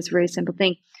want to share this very simple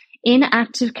thing. In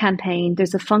ActiveCampaign,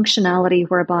 there's a functionality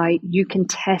whereby you can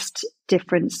test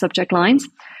different subject lines.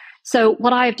 So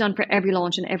what I have done for every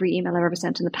launch and every email I've ever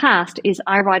sent in the past is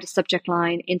I write a subject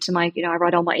line into I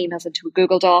write all my emails into a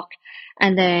Google Doc,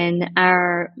 and then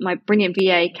my brilliant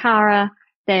VA, Cara,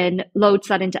 then loads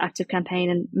that into ActiveCampaign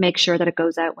and makes sure that it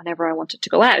goes out whenever I want it to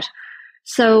go out.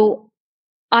 So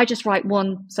I just write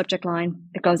one subject line,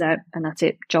 it goes out, and that's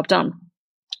it, job done.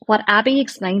 What Abby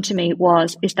explained to me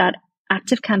is that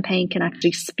ActiveCampaign can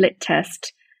actually split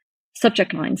test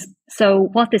subject lines. So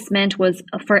what this meant was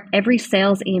for every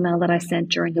sales email that I sent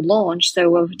during the launch,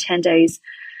 so over 10 days,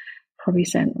 probably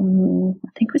sent, I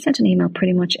think we sent an email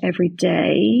pretty much every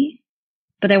day,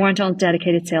 but they weren't all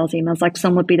dedicated sales emails. Like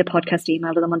some would be the podcast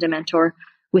email to the Monday Mentor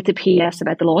with the PS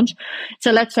about the launch.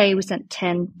 So let's say we sent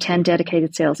 10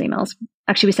 dedicated sales emails.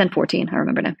 Actually, we sent 14. I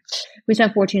remember now. We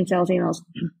sent 14 sales emails.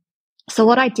 So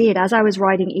what I did as I was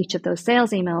writing each of those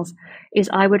sales emails is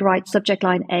I would write subject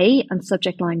line A and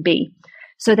subject line B.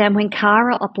 So then when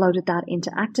Cara uploaded that into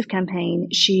ActiveCampaign,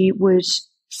 she would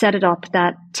set it up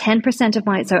that 10%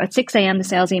 of so at 6 a.m.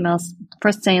 the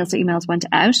first sales emails went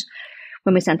out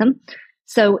when we sent them.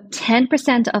 So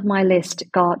 10% of my list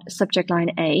got subject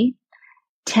line A,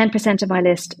 10% of my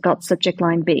list got subject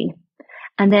line B.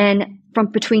 And then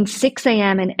from between 6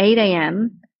 a.m. and 8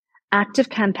 a.m.,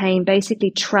 ActiveCampaign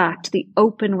basically tracked the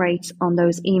open rates on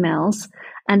those emails.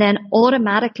 And then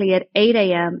automatically at 8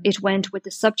 a.m., it went with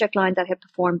the subject line that had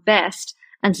performed best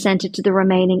and sent it to the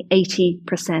remaining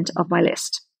 80% of my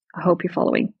list. I hope you're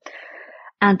following.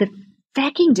 And the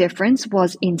fecking difference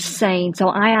was insane. So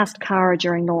I asked Cara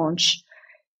during launch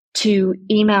to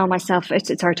email myself, to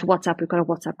WhatsApp. We've got a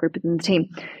WhatsApp group within the team,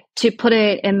 to put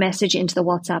a message into the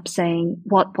WhatsApp saying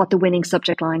what the winning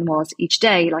subject line was each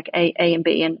day, like A and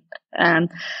B. And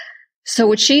so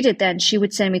what she did then, she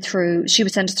would send it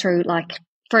through, like,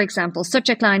 for example,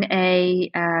 subject line A,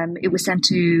 it was sent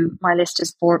to my list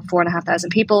as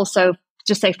 4,500 people. So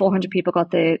just say 400 people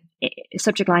got the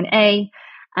subject line A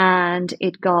and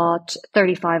it got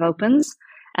 35 opens.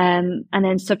 And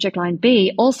then subject line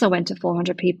B also went to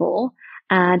 400 people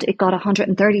and it got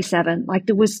 137. Like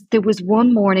there was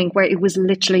one morning where it was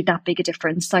literally that big a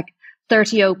difference, like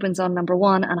 30 opens on number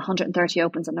one and 130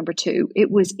 opens on number two.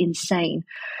 It was insane.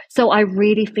 So I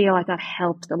really feel like that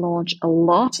helped the launch a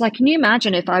lot. Like, can you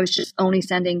imagine if I was just only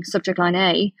sending subject line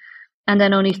A and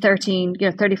then only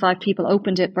 35 people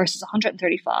opened it versus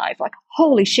 135? Like,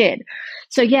 holy shit.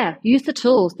 So yeah, use the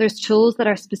tools. There's tools that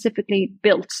are specifically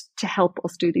built to help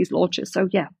us do these launches. So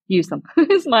yeah, use them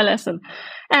is my lesson.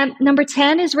 Number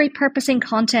 10 is repurposing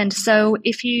content. So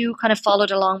if you kind of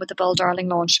followed along with the Bold Darling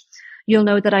launch, you'll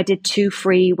know that I did 2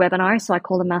 free webinars. So I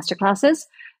call them masterclasses.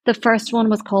 The first one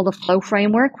was called the Flow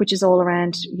Framework, which is all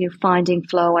around you finding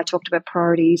flow. I talked about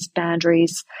priorities,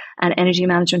 boundaries, and energy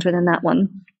management within that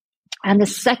one. And the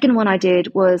second one I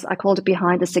did was, I called it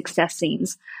Behind the Success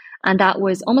Scenes. And that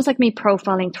was almost like me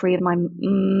profiling 3 of my,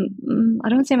 I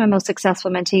don't say my most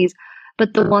successful mentees,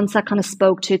 but the ones that kind of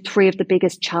spoke to 3 of the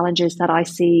biggest challenges that I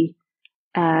see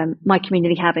my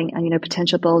community having and,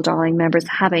 potential Bold Darling members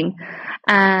having.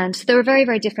 And they were very,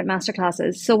 very different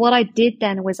masterclasses. So what I did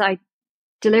then was I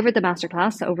delivered the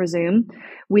masterclass over Zoom.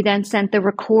 We then sent the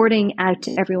recording out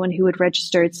to everyone who had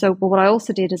registered. So but what I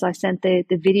also did is I sent the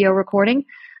video recording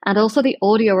and also the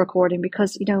audio recording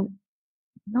because,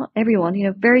 not everyone,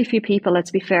 very few people,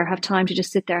 let's be fair, have time to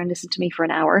just sit there and listen to me for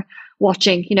an hour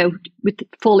watching, with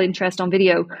full interest on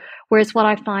video. Whereas what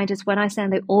I find is when I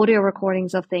send the audio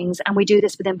recordings of things, and we do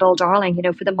this within Bold Darling,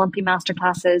 for the monthly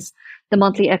masterclasses, the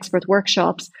monthly expert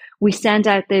workshops, we send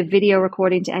out the video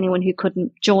recording to anyone who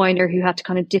couldn't join or who had to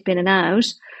kind of dip in and out.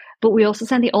 But we also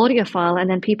send the audio file and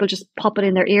then people just pop it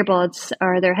in their earbuds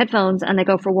or their headphones and they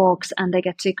go for walks and they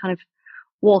get to kind of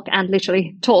walk and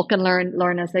literally talk and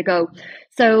learn as they go.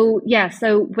 So yeah,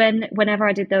 so whenever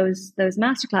I did those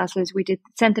masterclasses, we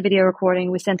sent the video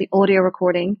recording, we sent the audio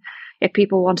recording if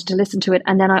people wanted to listen to it,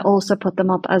 and then I also put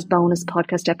them up as bonus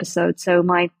podcast episodes. So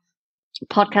my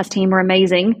podcast team were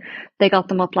amazing. They got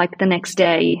them up like the next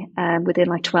day, within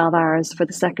like 12 hours for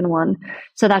the second one.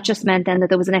 So that just meant then that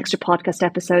there was an extra podcast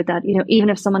episode that,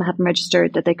 even if someone hadn't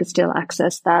registered, that they could still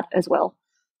access that as well.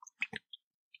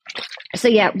 So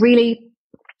yeah, really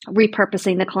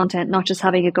repurposing the content, not just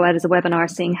having it go out as a webinar,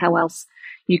 seeing how else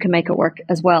you can make it work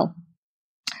as well.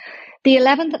 The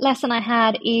 11th lesson I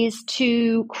had is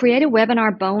to create a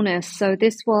webinar bonus. So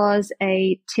this was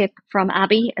a tip from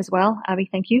Abby as well. Abby,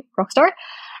 thank you, rockstar.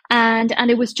 And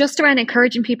it was just around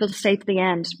encouraging people to stay to the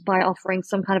end by offering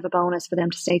some kind of a bonus for them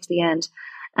to stay to the end.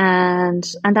 And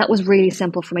that was really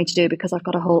simple for me to do because I've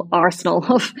got a whole arsenal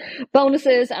of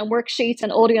bonuses and worksheets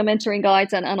and audio mentoring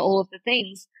guides and all of the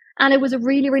things. And it was a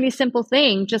really, really simple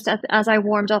thing. Just as I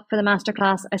warmed up for the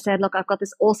masterclass, I said, look, I've got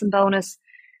this awesome bonus.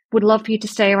 Would love for you to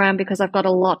stay around because I've got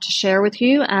a lot to share with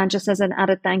you. And just as an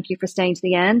added thank you for staying to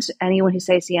the end, anyone who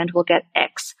stays to the end will get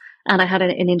X. And I had an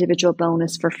individual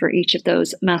bonus for each of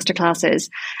those masterclasses.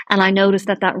 And I noticed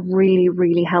that really,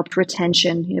 really helped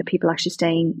retention, people actually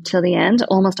staying till the end,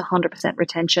 almost 100%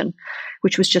 retention,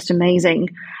 which was just amazing.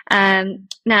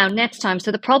 Now, next time,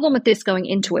 so the problem with this going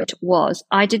into it was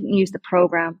I didn't use the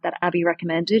program that Abby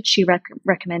recommended. She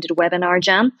recommended Webinar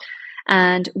Jam.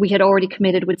 And we had already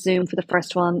committed with Zoom for the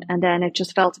first one. And then it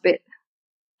just felt a bit,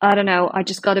 I don't know, I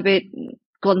just got a bit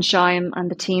gun shy, and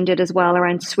the team did as well,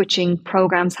 around switching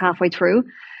programs halfway through.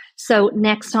 So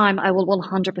next time I will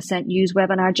 100% use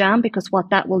Webinar Jam, because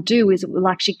what that will do is it will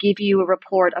actually give you a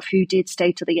report of who did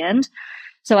stay to the end.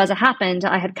 So as it happened,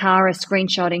 I had Cara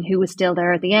screenshotting who was still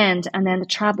there at the end, and then the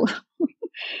trouble,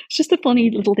 it's just the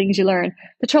funny little things you learn.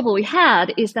 The trouble we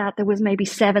had is that there was maybe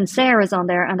 7 Sarahs on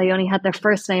there, and they only had their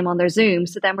first name on their Zoom.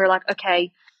 So then we're like,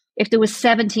 okay, if there was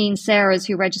 17 Sarahs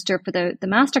who registered for the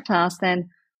masterclass, then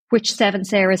which 7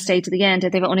 Sarahs stayed to the end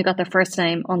if they've only got their first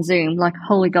name on Zoom? Like,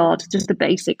 holy God, just the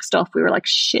basic stuff. We were like,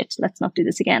 shit, let's not do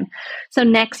this again. So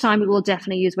next time we will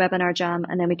definitely use Webinar Jam,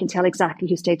 and then we can tell exactly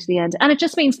who stayed to the end. And it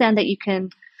just means then that you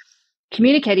can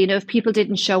communicate, if people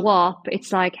didn't show up,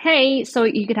 it's like, hey, so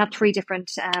you could have three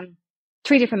different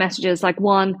messages. Like,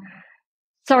 one,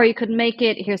 sorry you couldn't make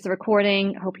it, here's the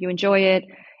recording, hope you enjoy it.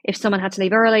 If someone had to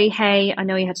leave early, hey, I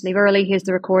know you had to leave early, here's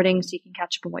the recording so you can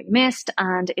catch up on what you missed.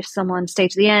 And if someone stayed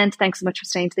to the end, thanks so much for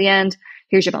staying to the end,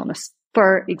 here's your bonus,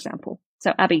 for example.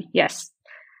 So Abby, yes.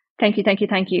 Thank you.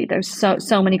 There's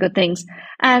so many good things.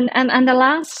 And the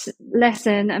last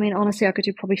lesson, I mean, honestly, I could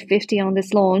do probably 50 on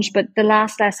this launch, but the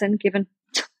last lesson, given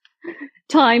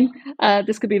time,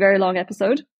 this could be a very long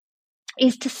episode,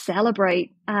 is to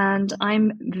celebrate. And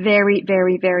I'm very,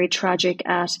 very, very tragic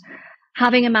at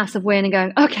having a massive win and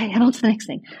going, okay, and on to the next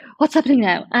thing. What's happening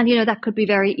now? And, that could be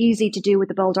very easy to do with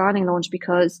the Bold Darling launch,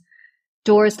 because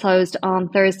doors closed on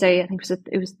Thursday. I think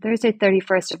it was Thursday,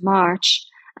 31st of March.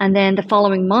 And then the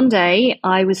following Monday,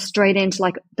 I was straight into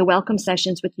like the welcome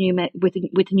sessions with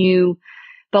new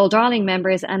Bold Darling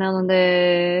members. And on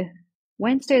the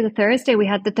Wednesday or the Thursday, we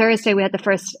had the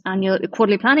first annual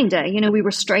quarterly planning day. We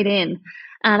were straight in.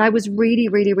 And I was really,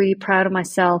 really, really proud of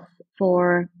myself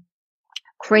for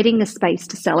creating the space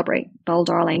to celebrate Bold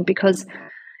Darling, because,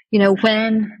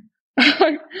 when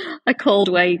I called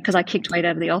Wade, because I kicked Wade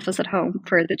out of the office at home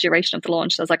for the duration of the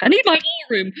launch. So I was like, I need my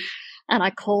ballroom. And I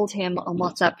called him on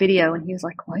WhatsApp video, and he was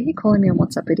like, why are you calling me on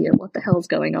WhatsApp video? What the hell's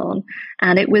going on?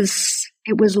 And it was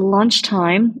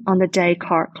lunchtime on the day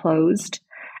CART closed,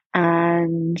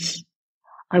 and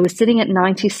I was sitting at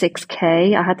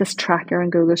 96K. I had this tracker in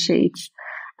Google Sheets,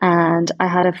 and I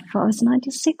had it was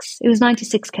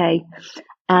 96K.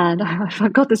 And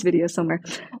I've got this video somewhere.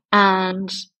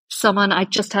 And I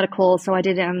just had a call. So I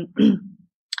did,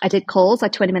 I did calls,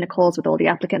 like 20-minute calls with all the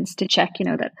applicants to check,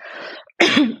 that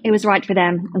it was right for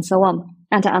them and so on,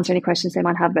 and to answer any questions they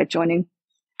might have about joining.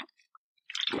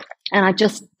 And I'd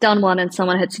just done one, and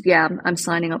someone had said, yeah, I'm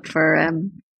signing up,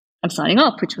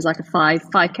 which was like a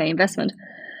 5K investment.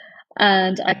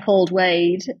 And I called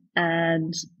Wade,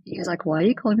 and he was like, why are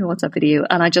you calling me WhatsApp video?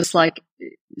 And I just like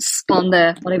spun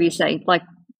whatever you say, like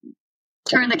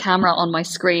turn the camera on my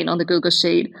screen on the Google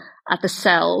Sheet at the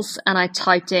cells, and I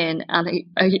typed in, and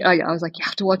I was like, you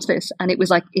have to watch this. And it was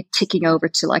like it ticking over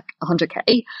to like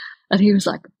 100K. And he was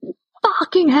like,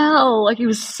 fucking hell. Like, he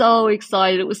was so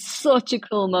excited. It was such a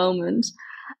cool moment.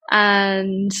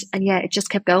 And yeah, it just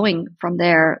kept going from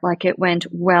there. Like, it went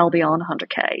well beyond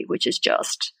 100K, which is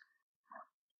just,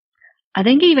 I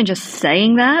think even just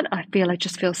saying that, I feel like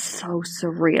just feels so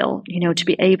surreal, to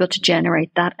be able to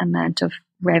generate that amount of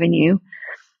revenue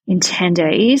in 10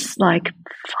 days. Like,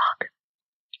 fuck.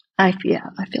 I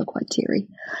feel quite teary.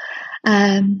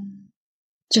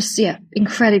 Just, yeah,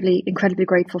 incredibly, incredibly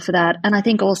grateful for that. And I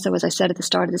think also, as I said at the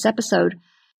start of this episode,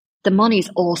 the money's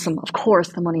awesome. Of course,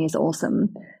 the money is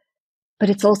awesome. But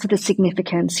it's also the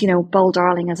significance. Bold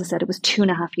Darling, as I said, it was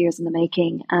 2.5 years in the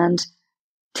making. And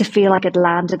to feel like it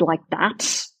landed like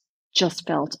that just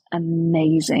felt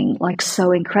amazing. Like,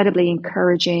 so incredibly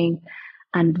encouraging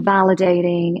and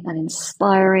validating and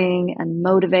inspiring and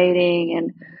motivating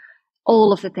and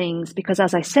all of the things. Because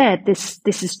as I said, this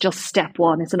is just step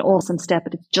one. It's an awesome step,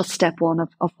 but it's just step one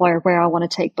of where I want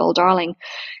to take Bold Darling.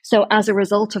 So as a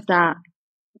result of that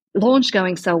launch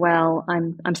going so well,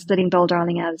 I'm splitting Bold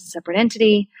Darling out as a separate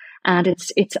entity, and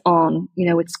it's on,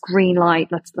 it's green light.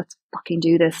 Let's fucking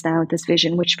do this now with this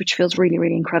vision, which feels really,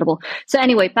 really incredible. So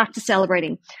anyway, back to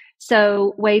celebrating.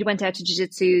 So Wade went out to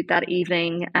jiu-jitsu that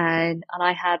evening, and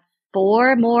I had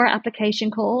 4 more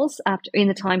application calls in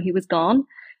the time he was gone.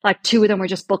 Like, 2 of them were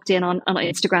just booked in on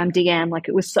Instagram DM. Like,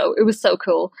 it was so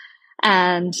cool.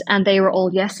 And they were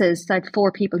all yeses. So I had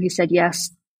 4 people who said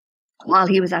yes. while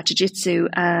he was at jiu-jitsu,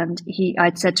 and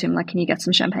I'd said to him, like, can you get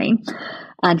some champagne?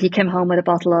 And he came home with a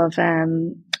bottle of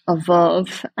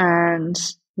Veuve, and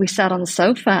we sat on the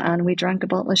sofa and we drank a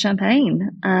bottle of champagne,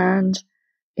 and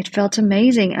it felt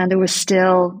amazing. And there was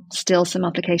still some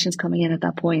applications coming in at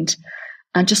that point.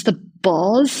 And just the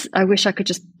buzz, I wish I could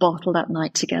just bottle that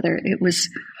night together. It was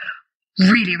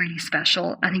really, really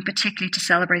special. I think particularly to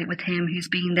celebrate it with him, who's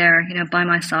been there, by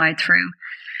my side through.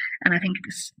 And I think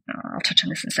I'll touch on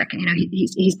this in a second.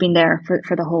 He's been there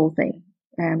for the whole thing,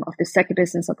 of this second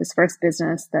business, of this first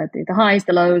business, the highs,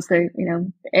 the lows,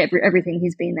 everything.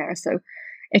 He's been there. So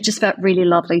it just felt really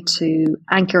lovely to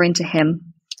anchor into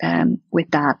him with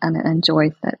that and enjoy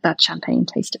that champagne.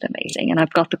 Tasted amazing. And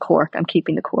I've got the cork. I'm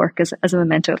keeping the cork as a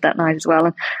memento of that night as well.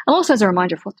 And also as a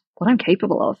reminder of what I'm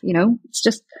capable of. It's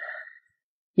just,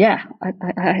 yeah,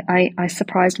 I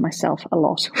surprised myself a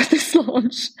lot with this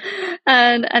launch.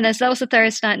 And as that was a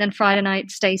Thursday night, and then Friday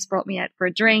night, Stace brought me out for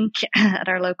a drink at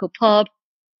our local pub.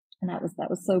 And that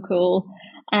was so cool.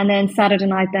 And then Saturday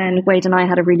night, then Wade and I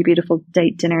had a really beautiful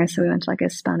date dinner. So we went to like a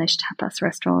Spanish tapas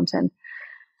restaurant and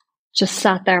just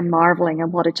sat there marveling at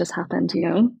what had just happened,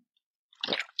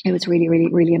 It was really, really,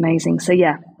 really amazing. So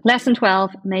yeah, lesson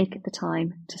 12, make the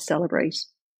time to celebrate.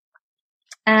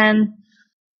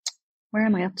 Where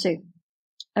am I up to?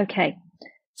 Okay.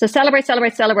 So celebrate.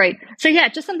 So yeah,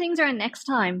 just some things around next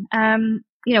time.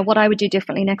 What I would do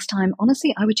differently next time.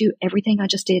 Honestly, I would do everything I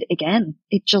just did again.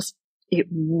 It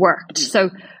worked. So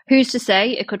who's to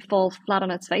say it could fall flat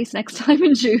on its face next time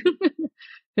in June?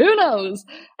 Who knows?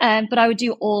 But I would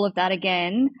do all of that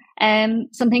again.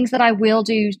 Some things that I will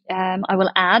do, I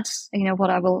will add,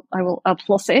 I'll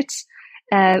plus it.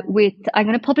 I'm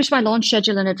going to publish my launch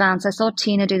schedule in advance. I saw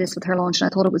Tina do this with her launch, and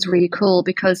I thought it was really cool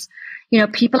because,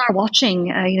 people are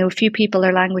watching. A few people,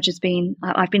 their language has been,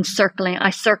 I've been circling. I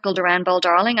circled around Bold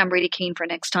Darling. I'm really keen for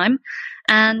next time.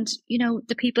 And,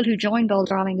 the people who joined Bold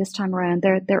Darling this time around,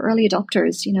 they're early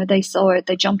adopters. They saw it,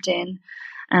 they jumped in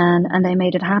and they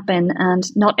made it happen. And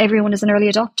not everyone is an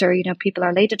early adopter. People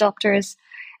are late adopters.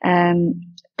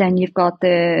 Then you've got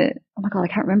oh my God, I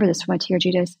can't remember this from my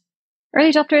TRG days.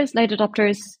 Early adopters, late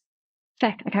adopters,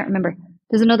 I can't remember.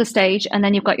 There's another stage, and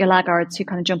then you've got your laggards who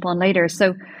kind of jump on later.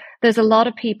 So there's a lot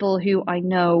of people who I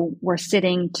know were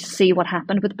sitting to see what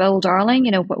happened with Bold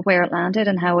Darling, where it landed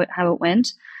and how it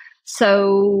went.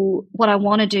 So what I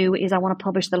want to do is I want to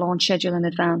publish the launch schedule in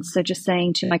advance. So just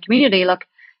saying to my community, look,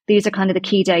 these are kind of the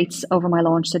key dates over my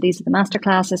launch. So these are the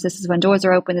masterclasses. This is when doors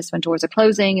are open. This is when doors are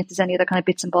closing. If there's any other kind of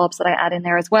bits and bobs that I add in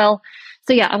there as well.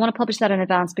 So yeah, I want to publish that in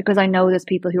advance because I know there's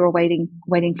people who are waiting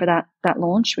for that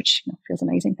launch, which feels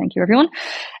amazing. Thank you, everyone.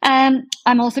 I'm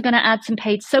also going to add some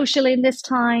paid social in this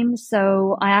time.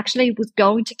 So I actually was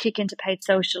going to kick into paid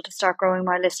social to start growing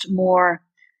my list more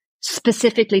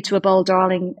specifically to a Bold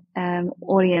Darling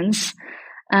audience.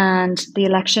 And the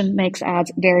election makes ads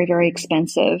very, very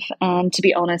expensive. And to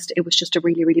be honest, it was just a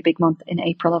really, really big month in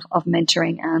April of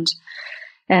mentoring and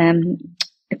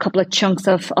a couple of chunks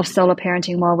of solo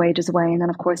parenting while Wade is away. And then,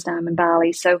 of course, now I'm in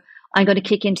Bali. So I'm going to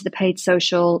kick into the paid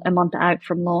social a month out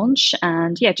from launch.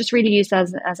 And yeah, just really use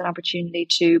that as an opportunity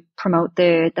to promote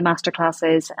the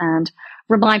masterclasses and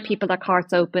remind people that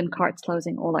cart's open, cart's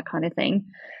closing, all that kind of thing.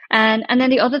 And then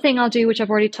the other thing I'll do, which I've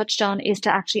already touched on, is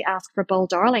to actually ask for Bold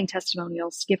Darling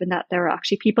testimonials, given that there are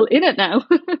actually people in it now.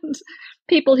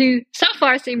 People who so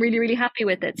far seem really, really happy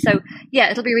with it. So yeah,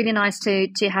 it'll be really nice to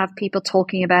have people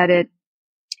talking about it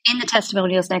in the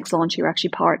testimonials next launch. You're actually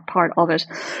part of it.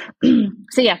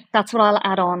 So yeah, that's what I'll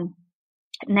add on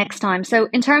next time. So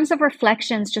in terms of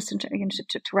reflections, just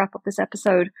to wrap up this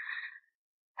episode,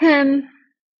 this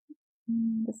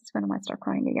is when I might start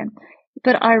crying again.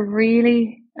 But I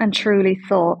really and truly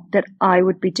thought that I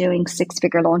would be doing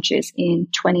 6-figure launches in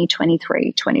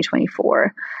 2023,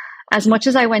 2024. As much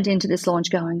as I went into this launch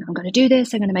going, I'm going to do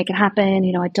this, I'm going to make it happen.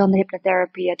 I'd done the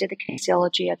hypnotherapy, I did the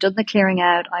kinesiology, I'd done the clearing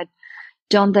out, I'd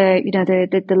done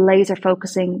the laser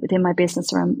focusing within my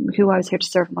business around who I was here to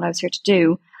serve and what I was here to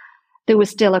do. There was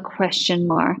still a question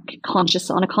mark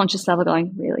on a conscious level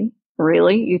going,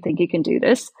 really? You think you can do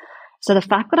this? So the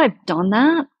fact that I've done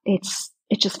that,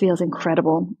 it just feels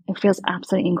incredible. It feels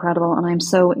absolutely incredible. And I'm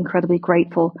so incredibly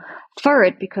grateful for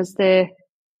it because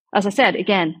as I said,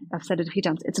 again, I've said it a few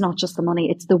times, it's not just the money.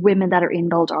 It's the women that are in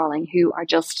Bold Darling who are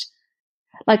just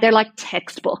they're like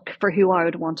textbook for who I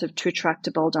would want to attract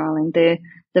to Bold Darling. The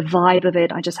vibe of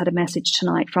it. I just had a message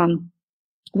tonight from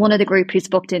one of the group who's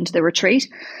booked into the retreat.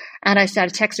 And I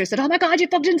started text her, said, oh my God, you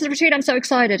booked into the retreat. I'm so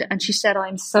excited. And she said,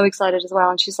 I'm so excited as well.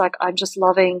 And she's like, I'm just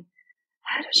loving,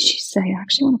 how does she say? I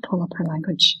actually want to pull up her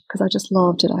language because I just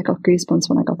loved it. I got goosebumps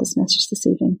when I got this message this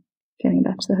evening, getting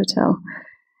back to the hotel.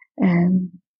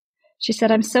 Um, she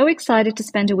said, I'm so excited to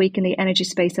spend a week in the energy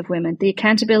space of women. The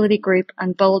accountability group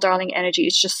and Bold Darling energy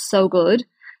is just so good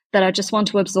that I just want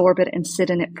to absorb it and sit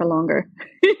in it for longer.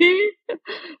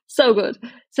 So good.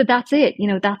 So that's it. You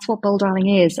know, that's what Bold Darling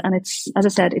is. And it's, as I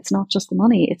said, it's not just the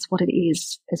money, it's what it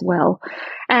is as well.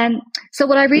 And so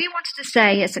what I really wanted to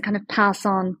say is to kind of pass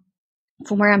on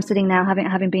from where I'm sitting now,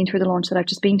 having been through the launch that I've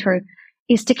just been through,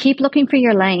 is to keep looking for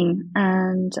your lane.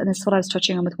 And this is what I was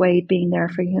touching on with Wade being there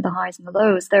for, you know, the highs and the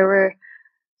lows. There were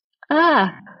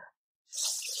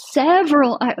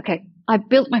several. I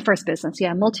built my first business,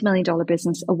 multi-million-dollar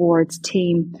business, awards,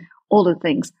 team, all of the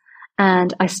things.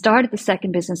 And I started the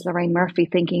second business, Lorraine Murphy,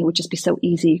 thinking it would just be so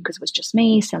easy because it was just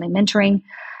me selling mentoring.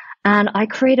 And I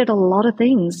created a lot of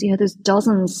things. You know, there's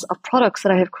dozens of products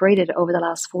that I have created over the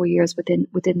last 4 years within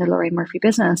the Lorraine Murphy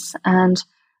business. And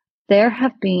there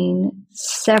have been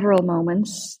several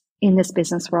moments in this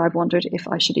business where I've wondered if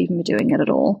I should even be doing it at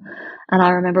all. And I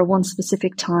remember one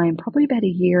specific time, probably about a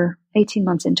year, 18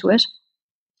 months into it,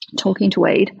 talking to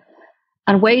Wade.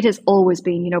 And Wade has always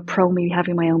been, you know, pro me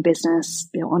having my own business,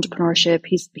 you know, entrepreneurship.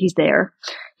 He's there.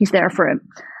 He's there for him.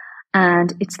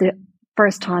 And it's the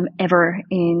first time ever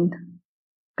in,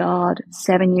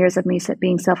 7 years of me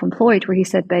being self-employed where he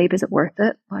said, babe, is it worth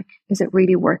it? Like, is it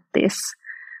really worth this?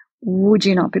 Would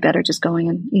you not be better just going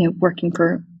and, you know, working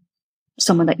for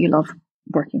someone that you love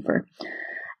working for?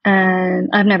 And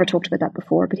I've never talked about that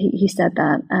before, but he said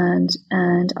that.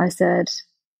 And I said,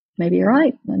 maybe you're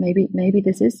right. Maybe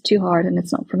this is too hard and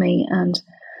it's not for me. And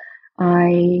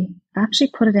I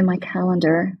actually put it in my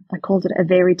calendar. I called it a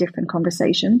very different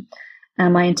conversation.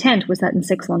 And my intent was that in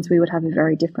 6 months, we would have a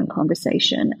very different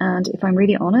conversation. And if I'm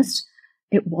really honest,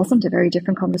 it wasn't a very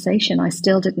different conversation. I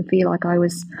still didn't feel like I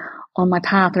was on my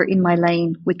path or in my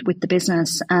lane with the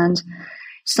business. And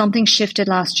something shifted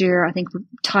last year, I think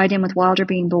tied in with Wilder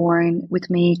being born, with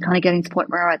me kind of getting to the point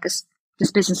where this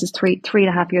business is three and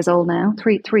a half years old now,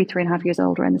 three and a half years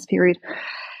old around this period.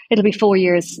 It'll be 4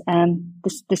 years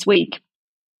this week.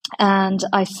 And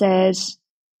I said,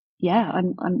 yeah,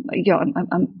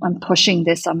 I'm pushing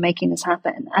this. I'm making this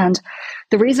happen. And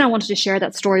the reason I wanted to share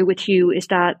that story with you is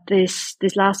that this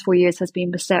last 4 years has been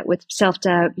beset with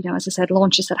self-doubt. You know, as I said,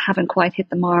 launches that haven't quite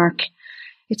hit the mark.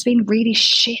 It's been really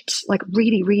shit, like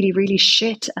really, really, really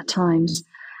shit at times.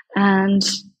 And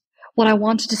what I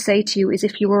wanted to say to you is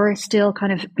if you're still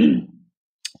kind of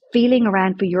feeling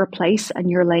around for your place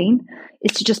and your lane,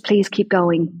 is to just please keep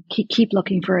going, keep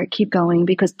looking for it, keep going,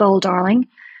 because Bold Darling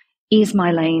is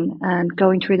my lane. And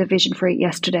going through the vision for it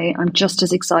yesterday, I'm just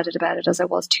as excited about it as I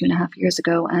was 2.5 years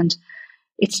ago. And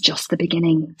it's just the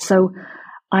beginning. So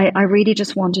I really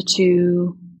just wanted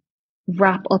to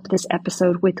wrap up this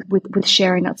episode with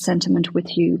sharing that sentiment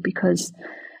with you, because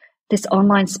this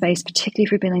online space, particularly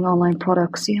if you're building online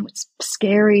products, you know, it's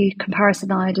scary.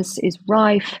 Comparisonitis is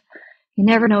rife. You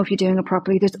never know if you're doing it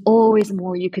properly. There's always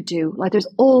more you could do. Like, there's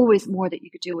always more that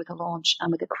you could do with a launch and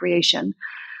with a creation.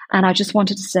 And I just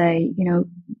wanted to say, you know,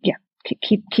 yeah,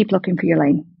 keep looking for your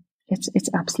lane. It's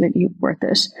absolutely worth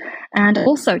it. And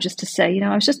also just to say, you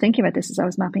know, I was just thinking about this as I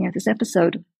was mapping out this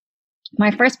episode.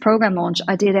 My first program launch,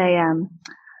 I did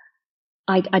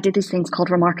I did these things called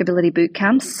remarkability boot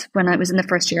camps when I was in the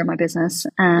first year of my business.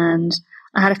 And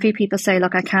I had a few people say,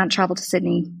 look, I can't travel to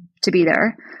Sydney to be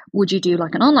there. Would you do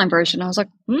like an online version? I was like,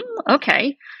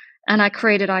 okay. And I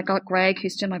got Greg,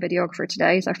 who's still my videographer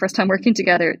today, it's our first time working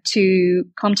together, to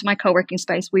come to my co-working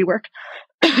space, WeWork,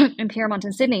 in Piermont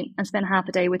in Sydney, and spend half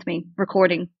a day with me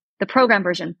recording the program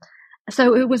version.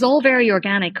 So it was all very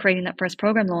organic, creating that first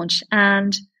program launch.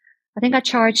 And I think I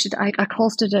charged it, I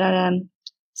costed it at,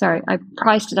 I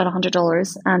priced it at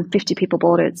 $100 and 50 people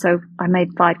bought it. So I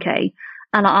made $5,000,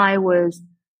 and I was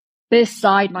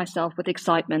beside myself with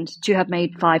excitement to have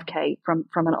made $5,000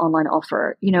 from an online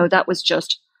offer. You know, that was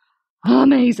just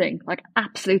amazing, like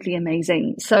absolutely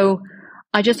amazing. So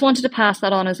I just wanted to pass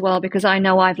that on as well, because I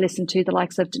know I've listened to the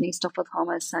likes of Denise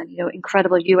Duffel-Thomas and, you know,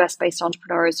 incredible US based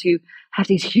entrepreneurs who have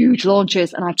these huge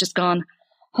launches, and I've just gone,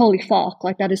 holy fuck,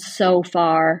 like that is so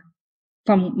far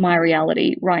from my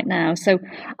reality right now. So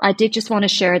I did just want to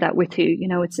share that with you. You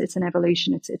know, it's an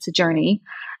evolution, it's a journey.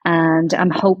 And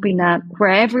I'm hoping that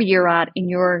wherever you're at in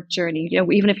your journey, you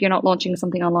know, even if you're not launching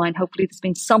something online, hopefully there's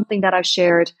been something that I've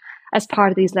shared as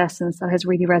part of these lessons that has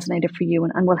really resonated for you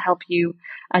and will help you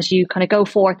as you kind of go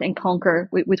forth and conquer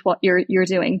with what you're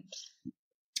doing.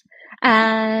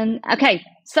 And okay,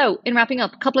 so in wrapping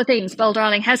up, a couple of things. Bold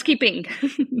Darling housekeeping.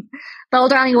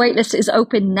 Bold Darling waitlist is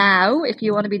open now. If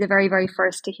you want to be the very, very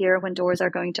first to hear when doors are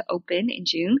going to open in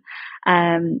June,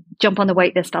 jump on the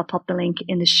waitlist. I'll pop the link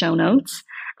in the show notes.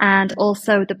 And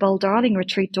also the Bold Darling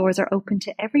retreat doors are open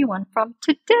to everyone from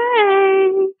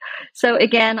today. So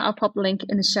again, I'll pop a link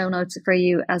in the show notes for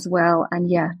you as well. And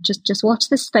yeah, just watch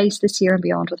this space this year and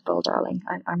beyond with Bold Darling.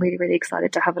 I'm really, really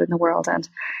excited to have it in the world and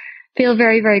feel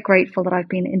very, very grateful that I've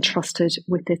been entrusted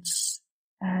with its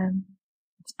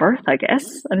birth, I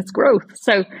guess, and its growth.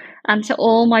 So, and to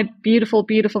all my beautiful,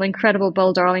 beautiful, incredible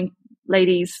Bold Darling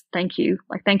ladies, thank you.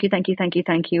 Like, thank you, thank you, thank you,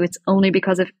 thank you. It's only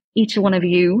because of each one of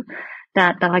you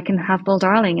that I can have Bold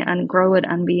Darling and grow it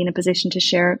and be in a position to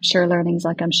share learnings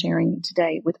like I'm sharing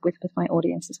today with my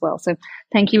audience as well. So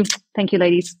thank you,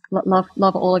 ladies. Love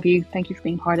all of you. Thank you for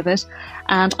being part of it.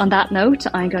 And on that note,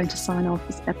 I'm going to sign off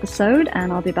this episode,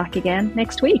 and I'll be back again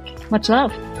next week. Much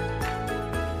love.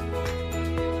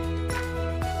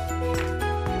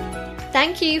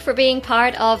 Thank you for being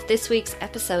part of this week's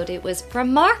episode. It was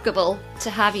remarkable to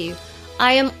have you.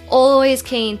 I am always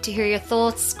keen to hear your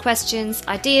thoughts, questions,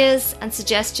 ideas, and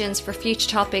suggestions for future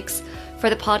topics for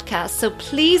the podcast. So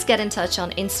please get in touch on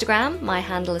Instagram. My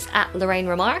handle is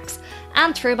 @LorraineRemarks,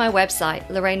 and through my website,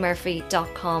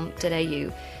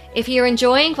 lorrainemurphy.com.au. If you're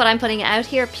enjoying what I'm putting out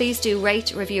here, please do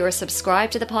rate, review, or subscribe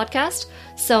to the podcast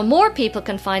so more people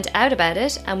can find out about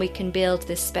it and we can build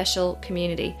this special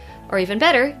community. Or even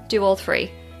better, do all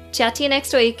three. Chat to you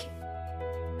next week.